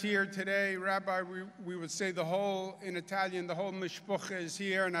family that's here today. Rabbi, we would say the whole, in Italian, the whole mishpucha is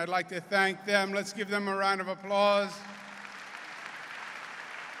here, and I'd like to thank them. Let's give them a round of applause.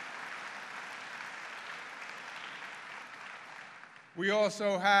 We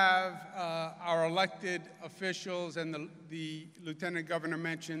also have our elected officials, and the Lieutenant Governor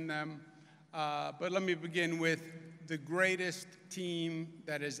mentioned them. But let me begin with the greatest team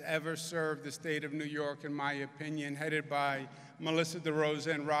that has ever served the state of New York, in my opinion, headed by Melissa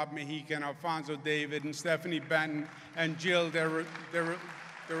DeRosa and Rob Mahika and Alfonso David and Stephanie Benton and Jill DeRosier.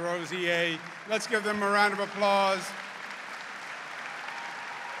 Let's give them a round of applause.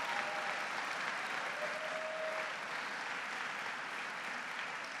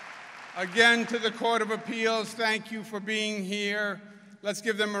 Again, to the Court of Appeals, thank you for being here. Let's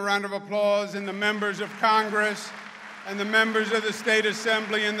give them a round of applause, and the members of Congress and the members of the State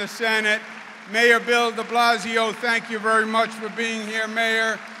Assembly and the Senate. Mayor Bill de Blasio, thank you very much for being here,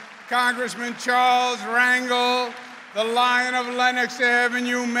 Mayor. Congressman Charles Rangel, the Lion of Lenox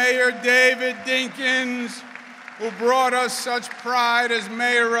Avenue, Mayor David Dinkins, who brought us such pride as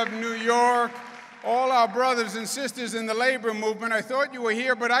Mayor of New York. All our brothers and sisters in the labor movement, I thought you were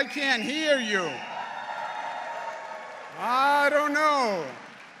here, but I can't hear you. I don't know.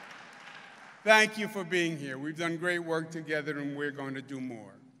 Thank you for being here. We've done great work together, and we're going to do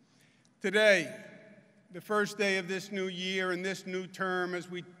more. Today, the first day of this new year and this new term, as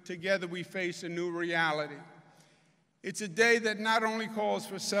together we face a new reality. It's a day that not only calls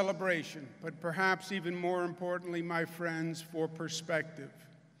for celebration, but perhaps even more importantly, my friends, for perspective.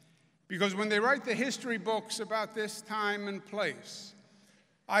 Because when they write the history books about this time and place,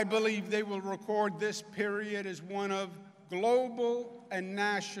 I believe they will record this period as one of global and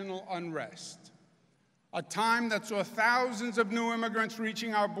national unrest, a time that saw thousands of new immigrants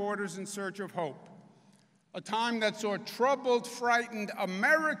reaching our borders in search of hope, a time that saw troubled, frightened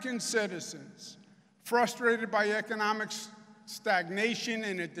American citizens frustrated by economic stagnation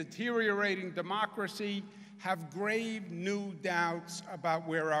and a deteriorating democracy have grave new doubts about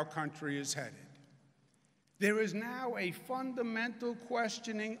where our country is headed. There is now a fundamental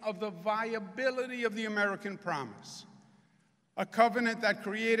questioning of the viability of the American promise, a covenant that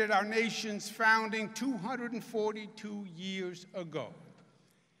created our nation's founding 242 years ago,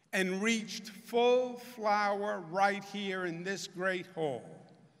 and reached full flower right here in this great hall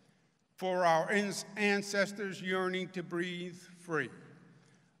for our ancestors yearning to breathe free,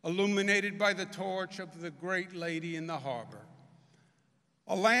 illuminated by the torch of the great lady in the harbor.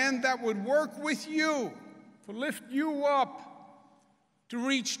 A land that would work with you to lift you up, to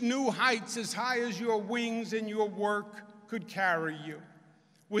reach new heights as high as your wings and your work could carry you,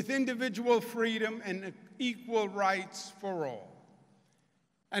 with individual freedom and equal rights for all.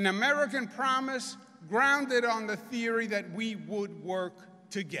 An American promise grounded on the theory that we would work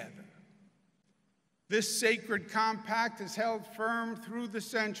together. This sacred compact has held firm through the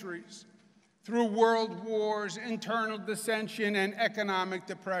centuries, through world wars, internal dissension, and economic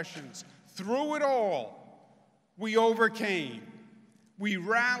depressions. Through it all, we overcame. We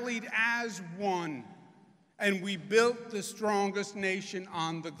rallied as one, and we built the strongest nation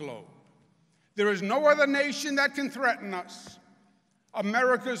on the globe. There is no other nation that can threaten us.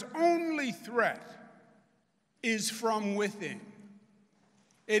 America's only threat is from within.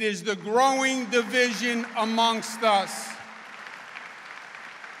 It is the growing division amongst us.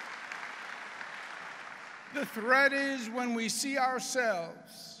 The threat is when we see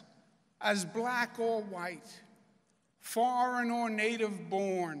ourselves as black or white, foreign or native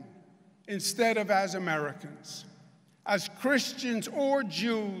born, instead of as Americans, as Christians or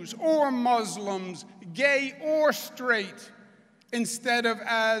Jews or Muslims, gay or straight, instead of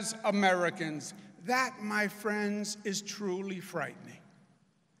as Americans. That, my friends, is truly frightening.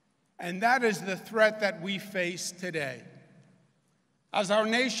 And that is the threat that we face today. As our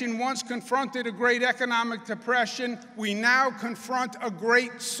nation once confronted a great economic depression, we now confront a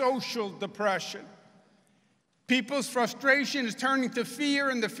great social depression. People's frustration is turning to fear,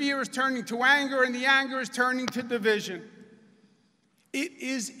 and the fear is turning to anger, and the anger is turning to division. It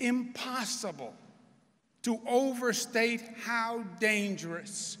is impossible to overstate how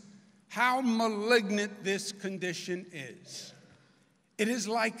dangerous, how malignant this condition is. It is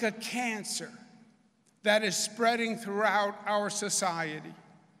like a cancer that is spreading throughout our society,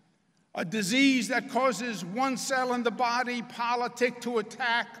 a disease that causes one cell in the body politic to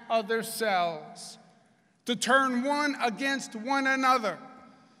attack other cells, to turn one against one another.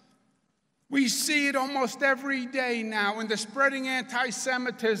 We see it almost every day now in the spreading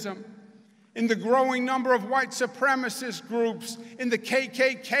anti-Semitism, in the growing number of white supremacist groups, in the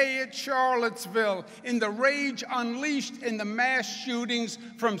KKK at Charlottesville, in the rage unleashed in the mass shootings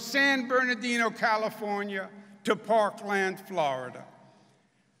from San Bernardino, California, to Parkland, Florida.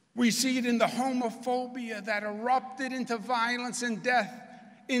 We see it in the homophobia that erupted into violence and death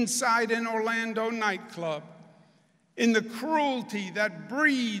inside an Orlando nightclub, in the cruelty that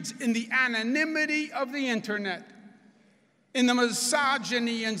breeds in the anonymity of the internet, in the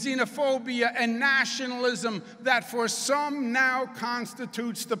misogyny and xenophobia and nationalism that for some now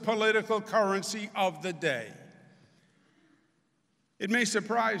constitutes the political currency of the day. It may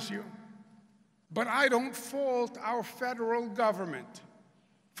surprise you, but I don't fault our federal government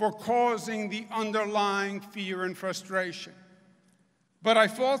for causing the underlying fear and frustration. But I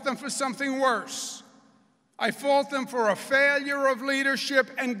fault them for something worse. I fault them for a failure of leadership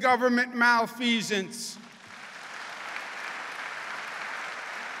and government malfeasance.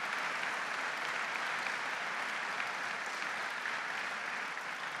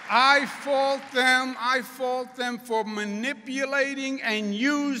 I fault them for manipulating and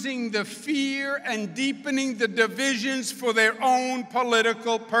using the fear and deepening the divisions for their own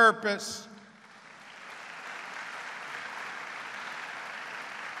political purpose.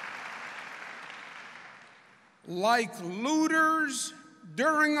 Like looters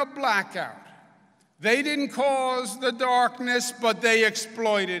during a blackout, they didn't cause the darkness, but they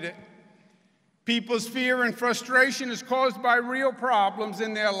exploited it. People's fear and frustration is caused by real problems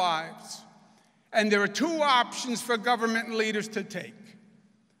in their lives. And there are two options for government leaders to take.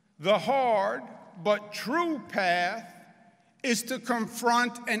 The hard but true path is to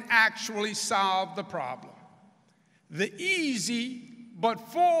confront and actually solve the problem. The easy but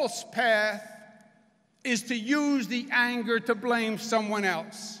false path is to use the anger to blame someone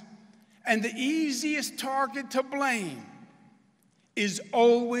else. And the easiest target to blame is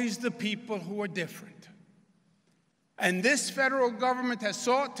always the people who are different. And this federal government has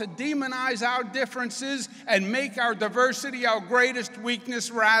sought to demonize our differences and make our diversity our greatest weakness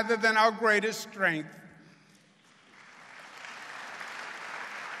rather than our greatest strength.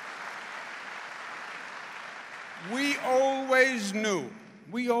 We always knew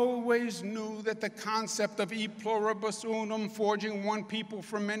that the concept of e pluribus unum, forging one people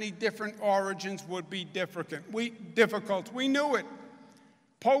from many different origins, would be difficult. We knew it.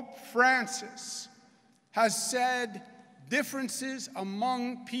 Pope Francis has said, Differences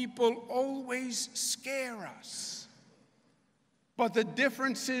among people always scare us. But the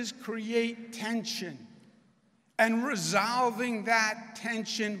differences create tension. And resolving that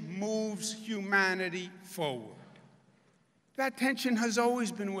tension moves humanity forward. That tension has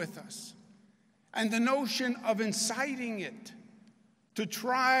always been with us. And the notion of inciting it to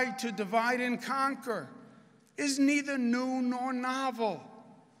try to divide and conquer is neither new nor novel.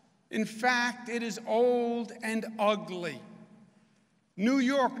 In fact, it is old and ugly. New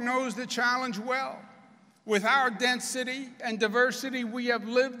York knows the challenge well. With our density and diversity, we have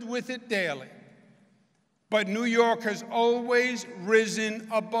lived with it daily. But New York has always risen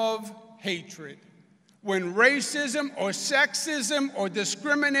above hatred. When racism or sexism or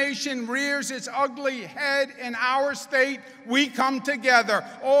discrimination rears its ugly head in our state, we come together,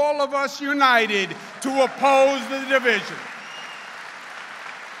 all of us united, to oppose the division.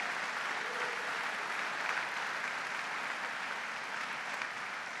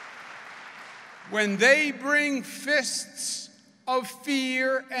 When they bring fists of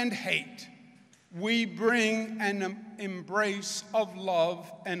fear and hate, we bring an embrace of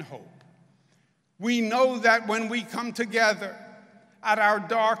love and hope. We know that when we come together at our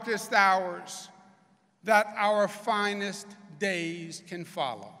darkest hours, that our finest days can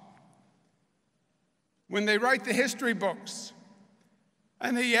follow. When they write the history books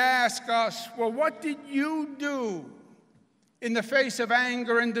and they ask us, well, what did you do in the face of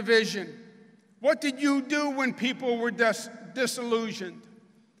anger and division? What did you do when people were disillusioned?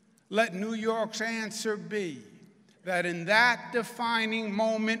 Let New York's answer be that in that defining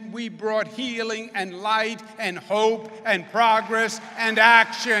moment, we brought healing and light and hope and progress and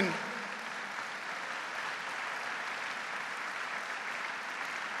action.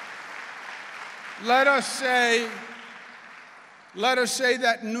 Let us say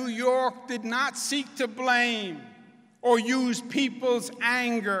that New York did not seek to blame or use people's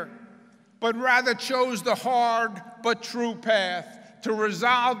anger, but rather chose the hard but true path to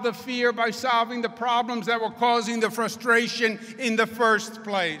resolve the fear by solving the problems that were causing the frustration in the first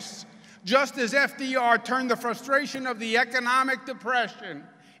place. Just as FDR turned the frustration of the economic depression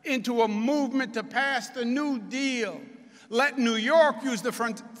into a movement to pass the New Deal, let New York use the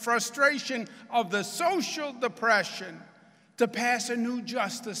frustration of the social depression to pass a new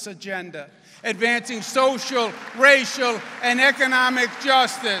justice agenda, advancing social, racial, and economic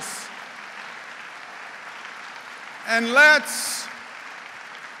justice. And let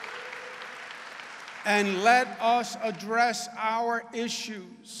us address our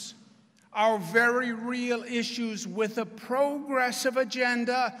issues, our very real issues, with a progressive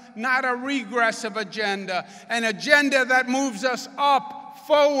agenda, not a regressive agenda, an agenda that moves us up,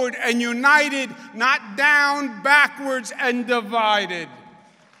 forward, and united, not down, backwards, and divided.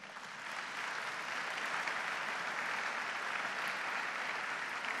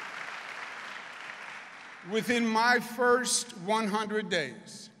 Within my first 100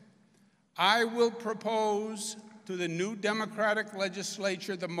 days, I will propose to the new Democratic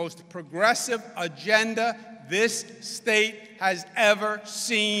legislature the most progressive agenda this state has ever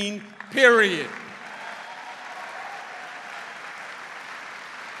seen, period.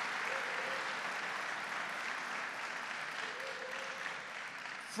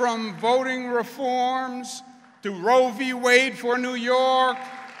 From voting reforms to Roe v. Wade for New York,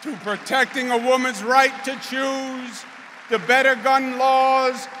 to protecting a woman's right to choose, to better gun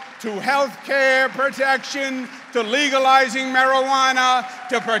laws, to health care protection, to legalizing marijuana,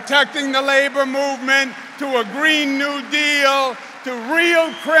 to protecting the labor movement, to a Green New Deal, to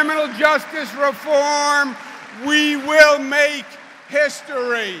real criminal justice reform, we will make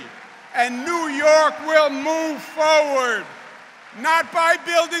history. And New York will move forward, not by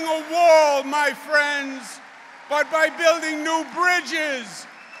building a wall, my friends, but by building new bridges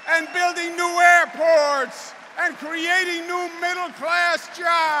and building new airports and creating new middle-class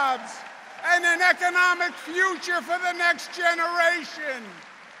jobs and an economic future for the next generation,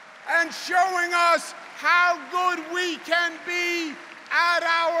 and showing us how good we can be at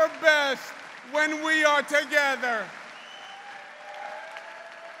our best when we are together.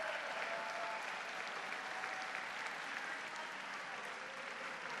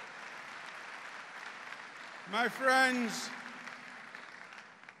 My friends,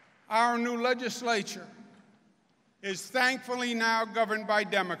 our new legislature is thankfully now governed by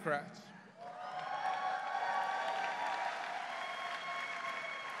Democrats.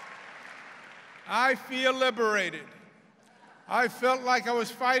 I feel liberated. I felt like I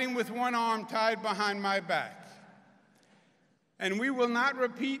was fighting with one arm tied behind my back. And we will not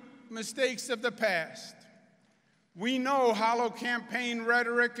repeat mistakes of the past. We know hollow campaign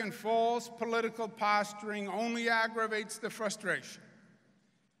rhetoric and false political posturing only aggravates the frustration.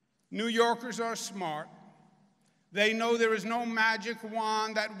 New Yorkers are smart. They know there is no magic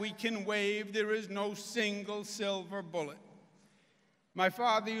wand that we can wave. There is no single silver bullet. My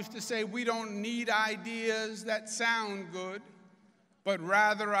father used to say, we don't need ideas that sound good, but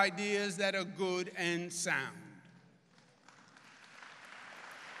rather ideas that are good and sound.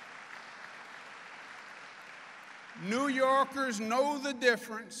 New Yorkers know the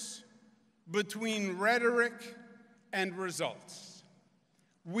difference between rhetoric and results.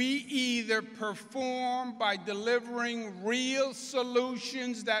 We either perform by delivering real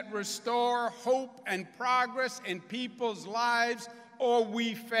solutions that restore hope and progress in people's lives, or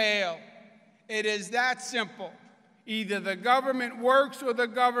we fail. It is that simple. Either the government works or the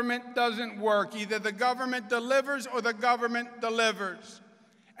government doesn't work. Either the government delivers or the government delivers.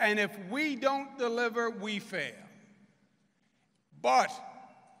 And if we don't deliver, we fail. But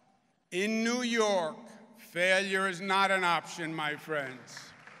in New York, failure is not an option, my friends.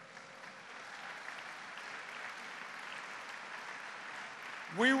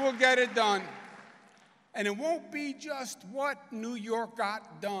 We will get it done. And it won't be just what New York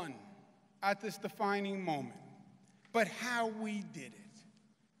got done at this defining moment, but how we did it.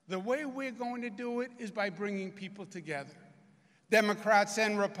 The way we're going to do it is by bringing people together. Democrats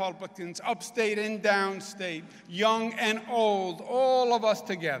and Republicans, upstate and downstate, young and old, all of us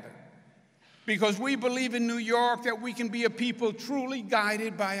together. Because we believe in New York that we can be a people truly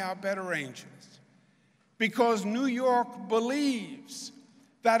guided by our better angels. Because New York believes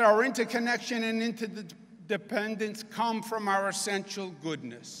that our interconnection and interdependence come from our essential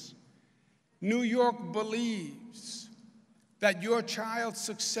goodness. New York believes that your child's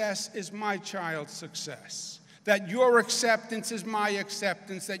success is my child's success. That your acceptance is my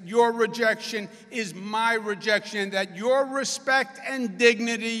acceptance, that your rejection is my rejection, that your respect and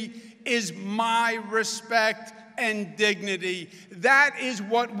dignity is my respect and dignity. That is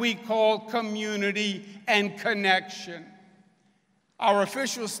what we call community and connection. Our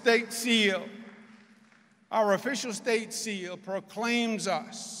official state seal proclaims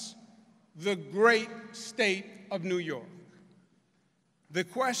us the great state of New York. The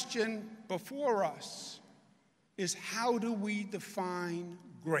question before us is, how do we define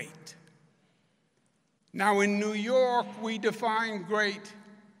great? Now, in New York, we define great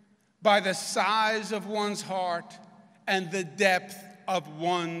by the size of one's heart and the depth of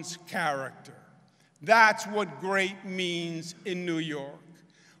one's character. That's what great means in New York.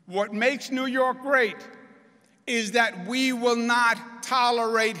 What makes New York great is that we will not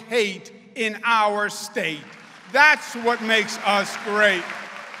tolerate hate in our state. That's what makes us great.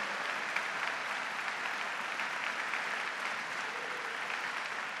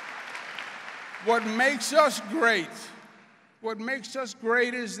 What makes us great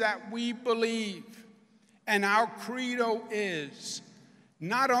is that we believe, and our credo is,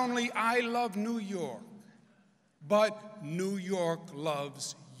 not only I love New York, but New York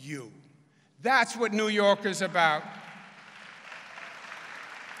loves you. That's what New York is about.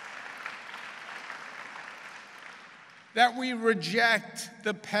 That we reject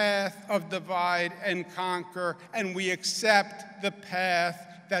the path of divide and conquer, and we accept the path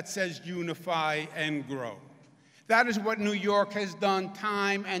that says unify and grow. That is what New York has done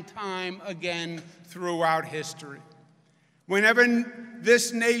time and time again throughout history. Whenever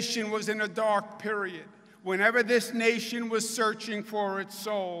this nation was in a dark period, whenever this nation was searching for its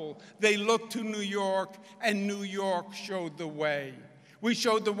soul, they looked to New York, and New York showed the way. We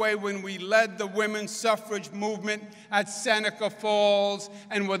showed the way when we led the women's suffrage movement at Seneca Falls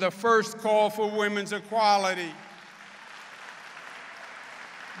and were the first call for women's equality.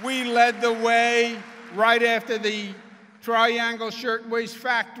 We led the way right after the Triangle Shirtwaist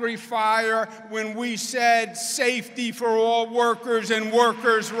Factory fire when we said safety for all workers and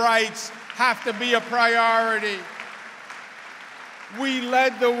workers' rights have to be a priority. We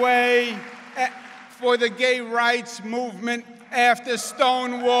led the way for the gay rights movement after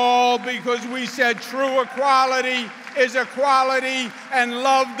Stonewall because we said true equality is equality and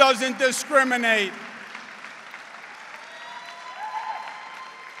love doesn't discriminate.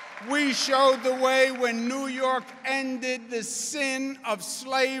 We showed the way when New York ended the sin of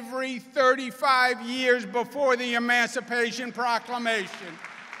slavery 35 years before the Emancipation Proclamation.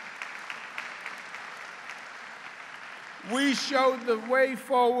 We showed the way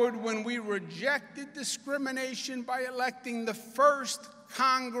forward when we rejected discrimination by electing the first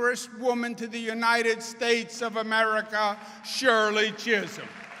Congresswoman to the United States of America, Shirley Chisholm.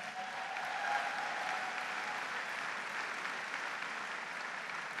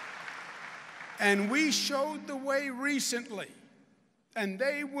 And we showed the way recently, and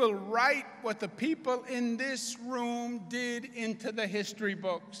they will write what the people in this room did into the history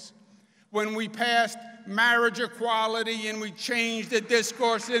books. When we passed marriage equality and we changed the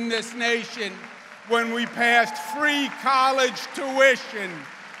discourse in this nation, when we passed free college tuition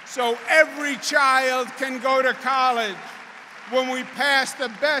so every child can go to college, when we passed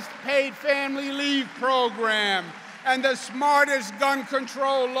the best paid family leave program and the smartest gun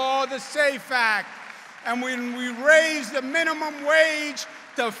control law, the SAFE Act, and when we raised the minimum wage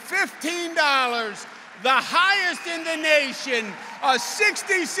to $15, the highest in the nation, a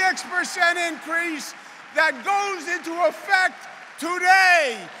 66% increase that goes into effect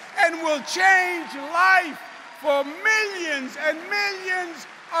today and will change life for millions and millions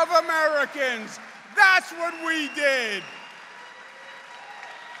of Americans. That's what we did.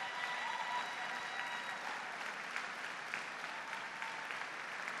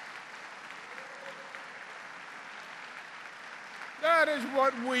 That is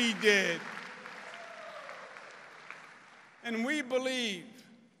what we did. And we believe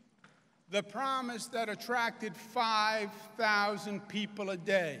the promise that attracted 5,000 people a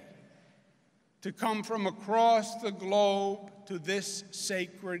day to come from across the globe to this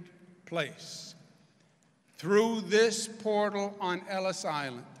sacred place through this portal on Ellis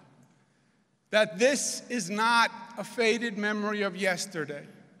Island, that this is not a faded memory of yesterday,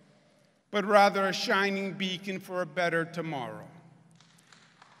 but rather a shining beacon for a better tomorrow.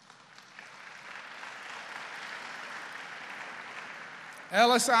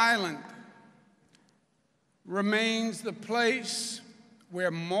 Ellis Island remains the place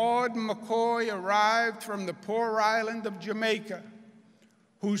where Maud McCoy arrived from the poor island of Jamaica,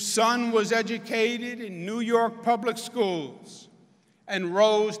 whose son was educated in New York public schools and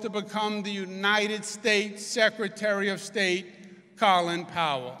rose to become the United States Secretary of State, Colin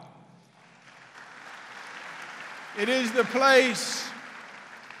Powell. It is the place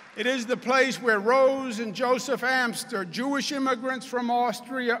where Rose and Joseph Amster, Jewish immigrants from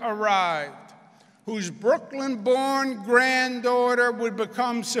Austria, arrived, whose Brooklyn-born granddaughter would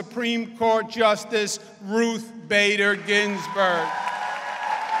become Supreme Court Justice Ruth Bader Ginsburg.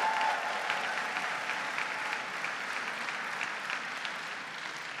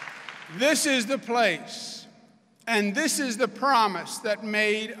 This is the place, and this is the promise that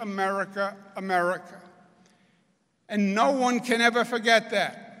made America, America. And no one can ever forget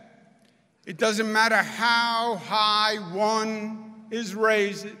that. It doesn't matter how high one is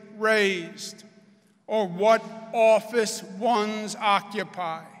raised or what office ones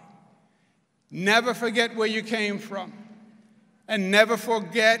occupy. Never forget where you came from, and never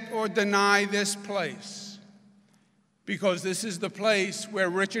forget or deny this place, because this is the place where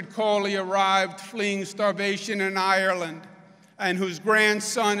Richard Cawley arrived fleeing starvation in Ireland, and whose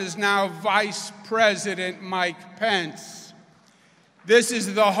grandson is now Vice President Mike Pence. This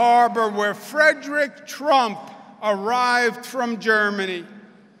is the harbor where Frederick Trump arrived from Germany,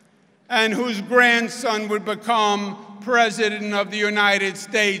 and whose grandson would become President of the United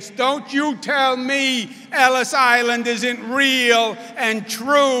States. Don't you tell me Ellis Island isn't real and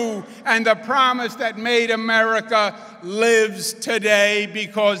true, and the promise that made America lives today,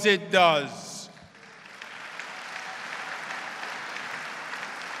 because it does.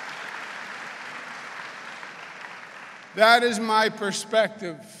 That is my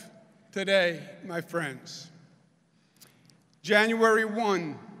perspective today, my friends. January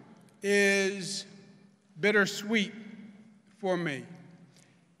 1 is bittersweet for me.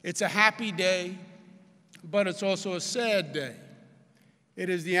 It's a happy day, but it's also a sad day. It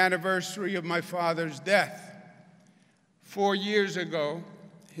is the anniversary of my father's death. 4 years ago,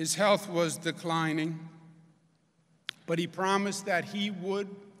 his health was declining, but he promised that he would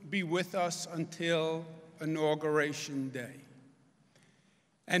be with us until Inauguration Day.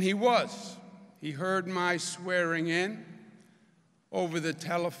 And he was. He heard my swearing in over the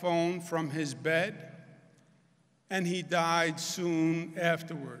telephone from his bed, and he died soon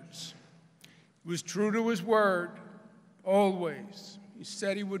afterwards. He was true to his word, always. He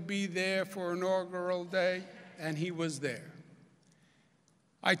said he would be there for Inaugural Day, and he was there.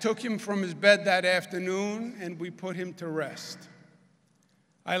 I took him from his bed that afternoon, and we put him to rest.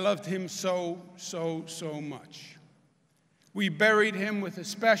 I loved him so, so, so much. We buried him with a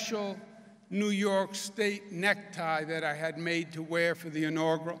special New York State necktie that I had made to wear for the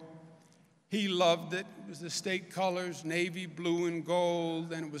inaugural. He loved it. It was the state colors, navy blue and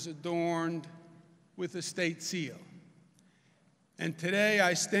gold, and it was adorned with the state seal. And today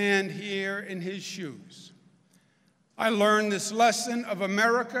I stand here in his shoes. I learned this lesson of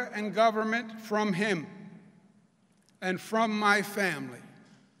America and government from him and from my family.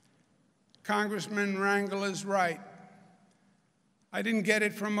 Congressman Rangel is right. I didn't get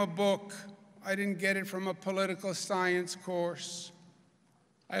it from a book. I didn't get it from a political science course.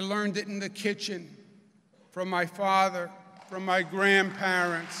 I learned it in the kitchen, from my father, from my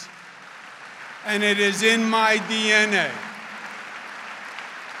grandparents, and it is in my DNA.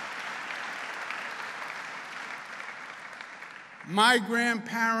 My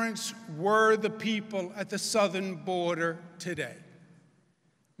grandparents were the people at the southern border today.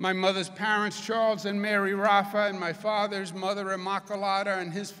 My mother's parents, Charles and Mary Rafa, and my father's mother, Immaculata,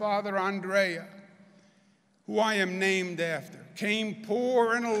 and his father, Andrea, who I am named after, came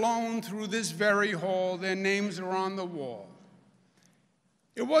poor and alone through this very hall. Their names are on the wall.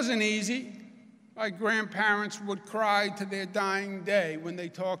 It wasn't easy. My grandparents would cry to their dying day when they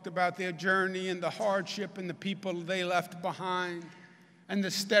talked about their journey and the hardship and the people they left behind and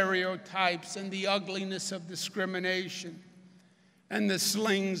the stereotypes and the ugliness of discrimination and the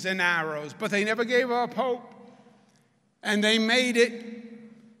slings and arrows. But they never gave up hope, and they made it,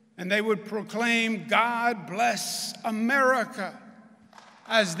 and they would proclaim, "God bless America,"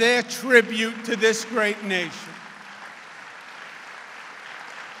 as their tribute to this great nation.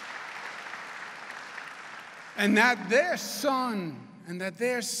 And that their son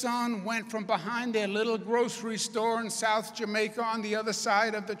went from behind their little grocery store in South Jamaica on the other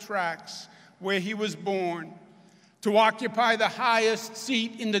side of the tracks where he was born to occupy the highest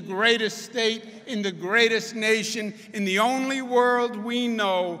seat in the greatest state, in the greatest nation, in the only world we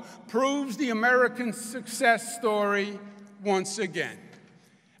know, proves the American success story once again.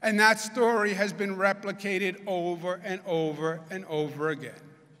 And that story has been replicated over and over and over again.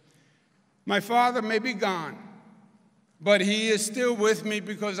 My father may be gone, but he is still with me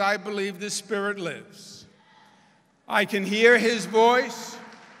because I believe the Spirit lives. I can hear his voice,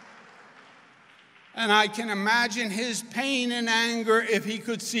 and I can imagine his pain and anger if he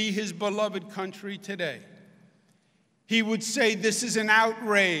could see his beloved country today. He would say, "This is an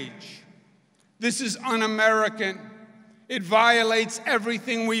outrage. This is un-American. It violates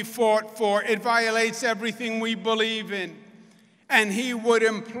everything we fought for. It violates everything we believe in." And he would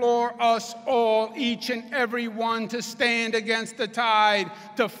implore us all, each and every one, to stand against the tide,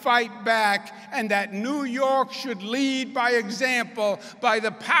 to fight back, and that New York should lead by example, by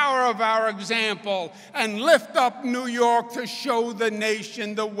the power of our example, and lift up New York to show the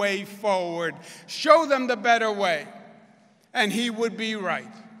nation the way forward, show them the better way. And he would be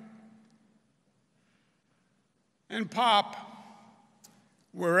right. And Pop,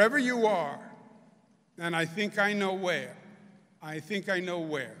 wherever you are, and I think I know where,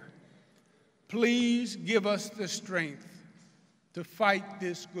 please give us the strength to fight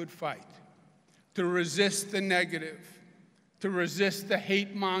this good fight, to resist the negative, to resist the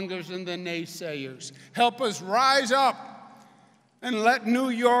hate mongers and the naysayers. Help us rise up and let New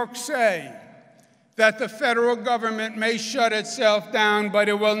York say that the federal government may shut itself down, but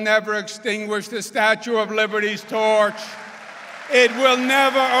it will never extinguish the Statue of Liberty's torch. It will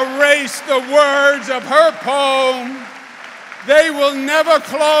never erase the words of her poem. They will never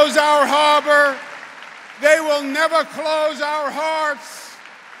close our harbor. They will never close our hearts.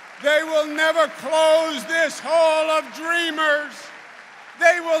 They will never close this hall of dreamers.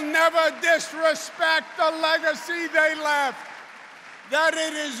 They will never disrespect the legacy they left. That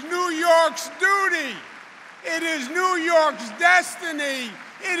it is New York's duty. It is New York's destiny.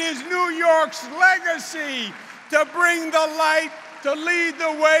 It is New York's legacy to bring the light, to lead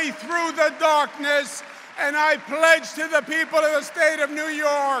the way through the darkness. And I pledge to the people of the state of New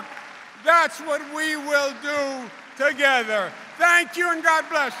York, that's what we will do together. Thank you, and God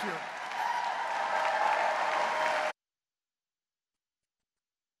bless you.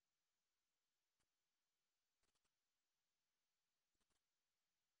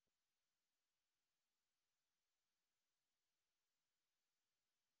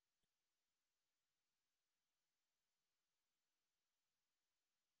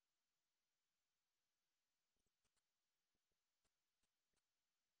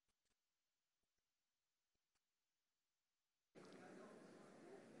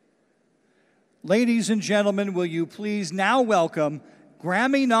 Ladies and gentlemen, will you please now welcome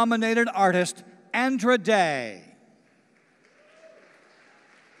Grammy-nominated artist Andra Day.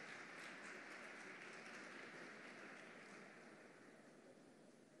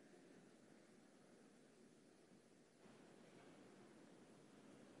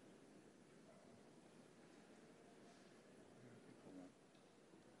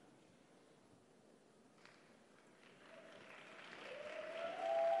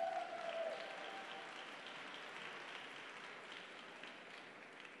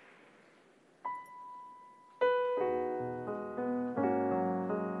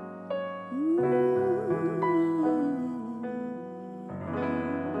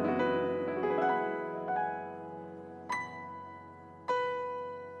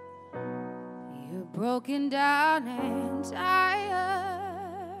 broken down and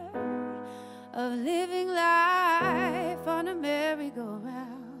tired of living life on a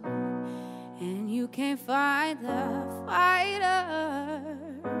merry-go-round, and you can't find the fighter,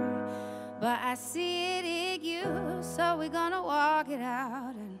 but I see it in you, so we're gonna walk it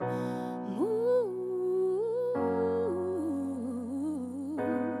out and move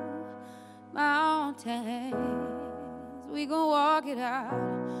mountains. We gonna walk it out,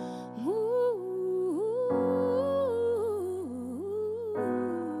 move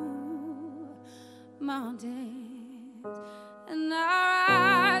mountains. And our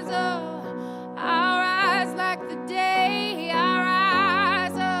eyes like the day. Our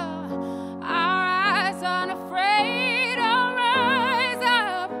eyes unafraid. I'll rise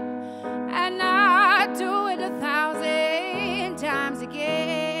up, and I'll do it 1,000 times again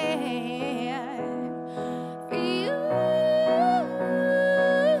for you.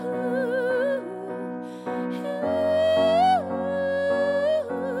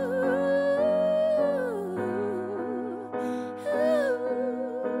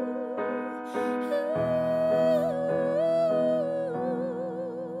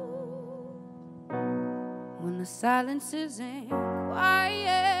 When the silence isn't quiet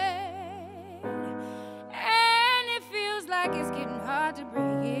and it feels like it's getting hard to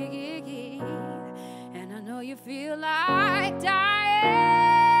breathe, and I know you feel like dying,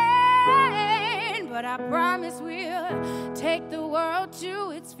 but I promise we'll take the world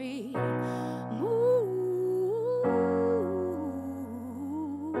to its feet. Move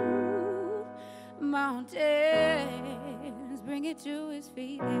mountains, bring it to its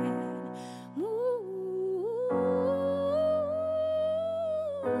feet and move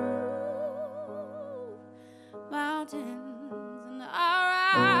mountains. And our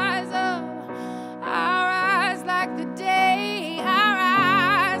eyes like the day. Our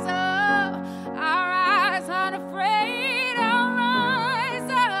eyes unafraid. I'll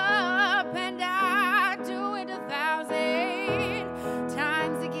rise up, and I'll do it 1,000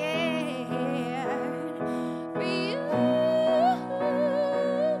 times again for you.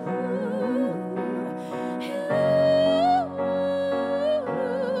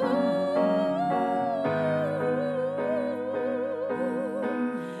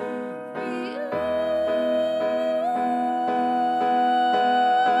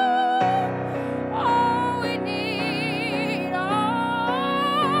 All we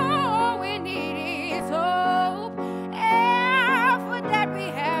need is hope, and for that we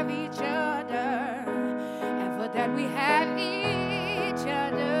have each other, and for that we have each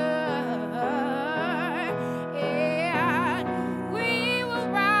other. Yeah, we will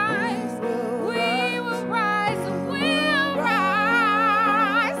rise, we will rise, we'll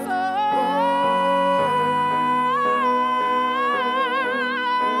rise.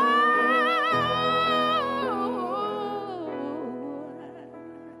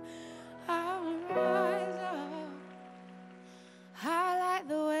 I'll rise up, high like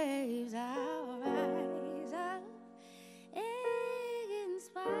the waves. I'll rise up, in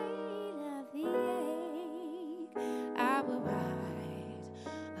spite of the ache. I will rise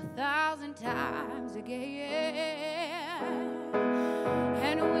 1,000 times again,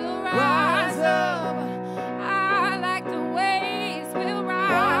 and we'll rise up, high like the waves. We'll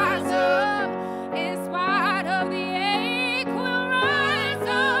rise up, in spite of the ache. We'll rise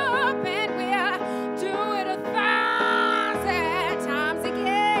up, and we'll do it 1,000 times again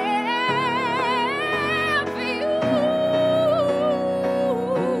for you.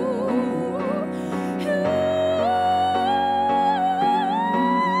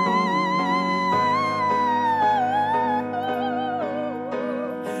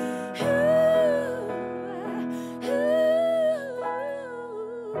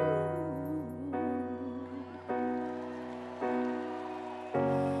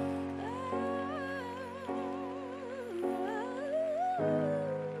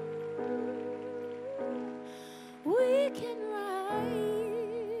 We can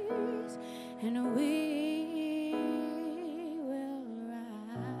rise, and we will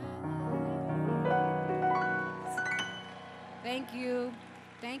rise. Thank you.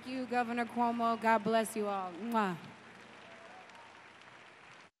 Thank you, Governor Cuomo. God bless you all. Mwah.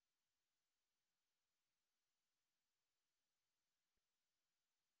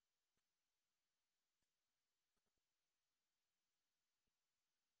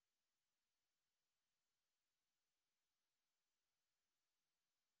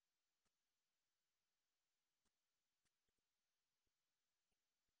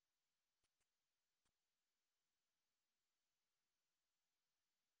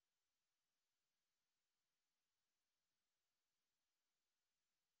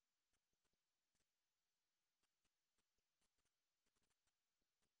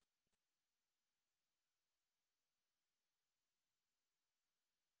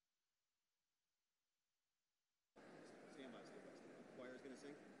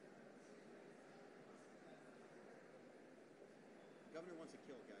 governor wants to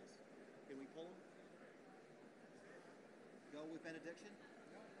kill, guys. Can we pull him? Go with benediction?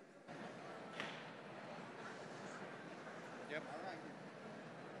 Yep. All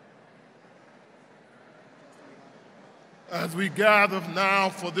right. As we gather now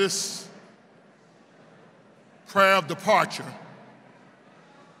for this prayer of departure,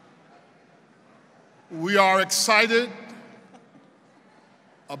 we are excited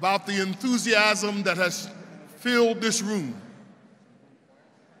about the enthusiasm that has filled this room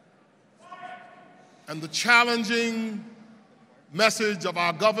and the challenging message of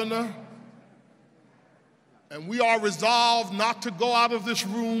our governor. And we are resolved not to go out of this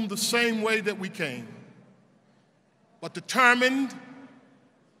room the same way that we came, but determined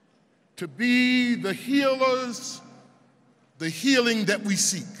to be the healers, the healing that we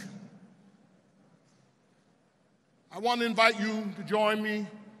seek. I want to invite you to join me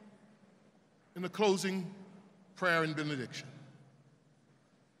in the closing prayer and benediction.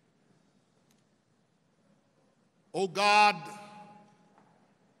 O God,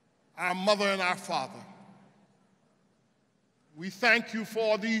 our mother and our father, we thank you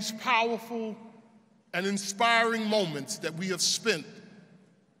for these powerful and inspiring moments that we have spent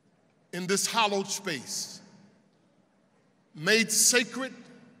in this hallowed space, made sacred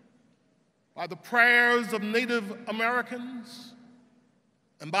by the prayers of Native Americans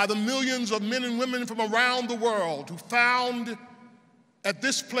and by the millions of men and women from around the world who found at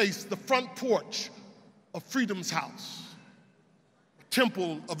this place the front porch of Freedom's House, a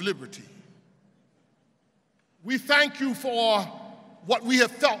temple of liberty. We thank you for what we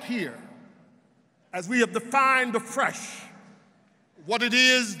have felt here as we have defined afresh what it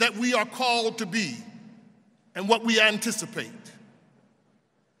is that we are called to be and what we anticipate.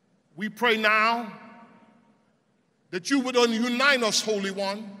 We pray now that you would unite us, Holy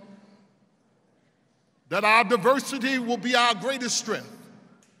One, that our diversity will be our greatest strength,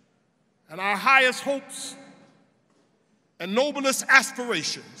 and our highest hopes and noblest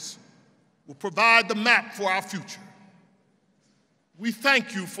aspirations will provide the map for our future. We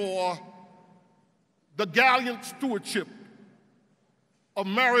thank you for the gallant stewardship of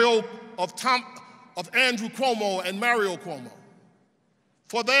Andrew Cuomo and Mario Cuomo,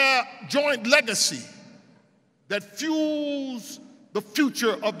 for their joint legacy that fuels the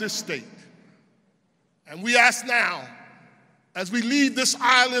future of this state. And we ask now, as we leave this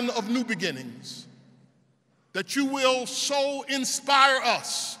island of new beginnings, that you will so inspire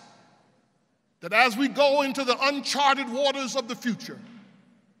us that as we go into the uncharted waters of the future,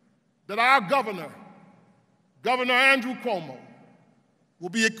 that our governor, Governor Andrew Cuomo, will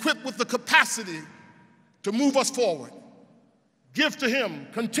be equipped with the capacity to move us forward. Give to him,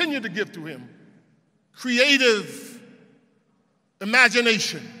 continue to give to him, creative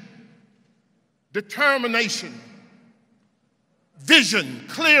imagination, determination, vision,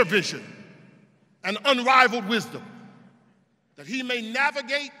 clear vision, and unrivaled wisdom, that he may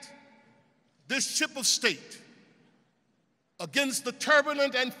navigate this ship of state against the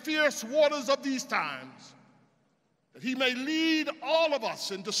turbulent and fierce waters of these times, that he may lead all of us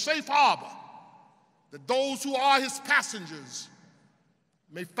into safe harbor, that those who are his passengers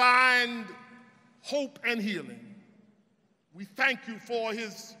may find hope and healing. We thank you for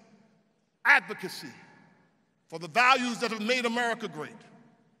his advocacy for the values that have made America great.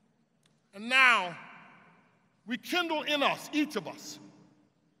 And now, we kindle in us, each of us,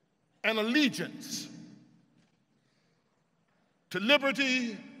 an allegiance to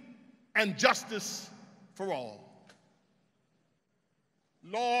liberty and justice for all.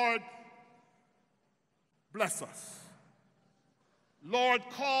 Lord, bless us. Lord,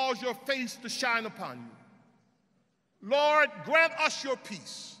 cause your face to shine upon you. Lord, grant us your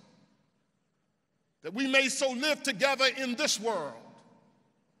peace, that we may so live together in this world.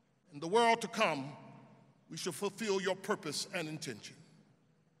 In the world to come, we shall fulfill your purpose and intention.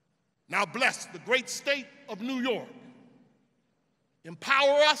 Now bless the great state of New York.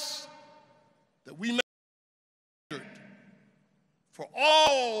 Empower us that we may be for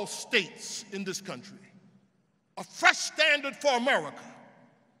all states in this country, a fresh standard for America,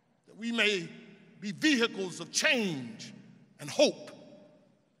 that we may be vehicles of change and hope,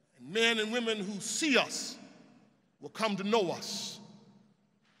 and men and women who see us will come to know us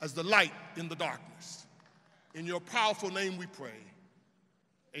as the light in the darkness. In your powerful name we pray,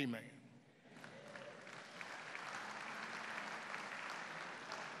 amen.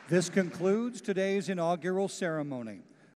 This concludes today's inaugural ceremony.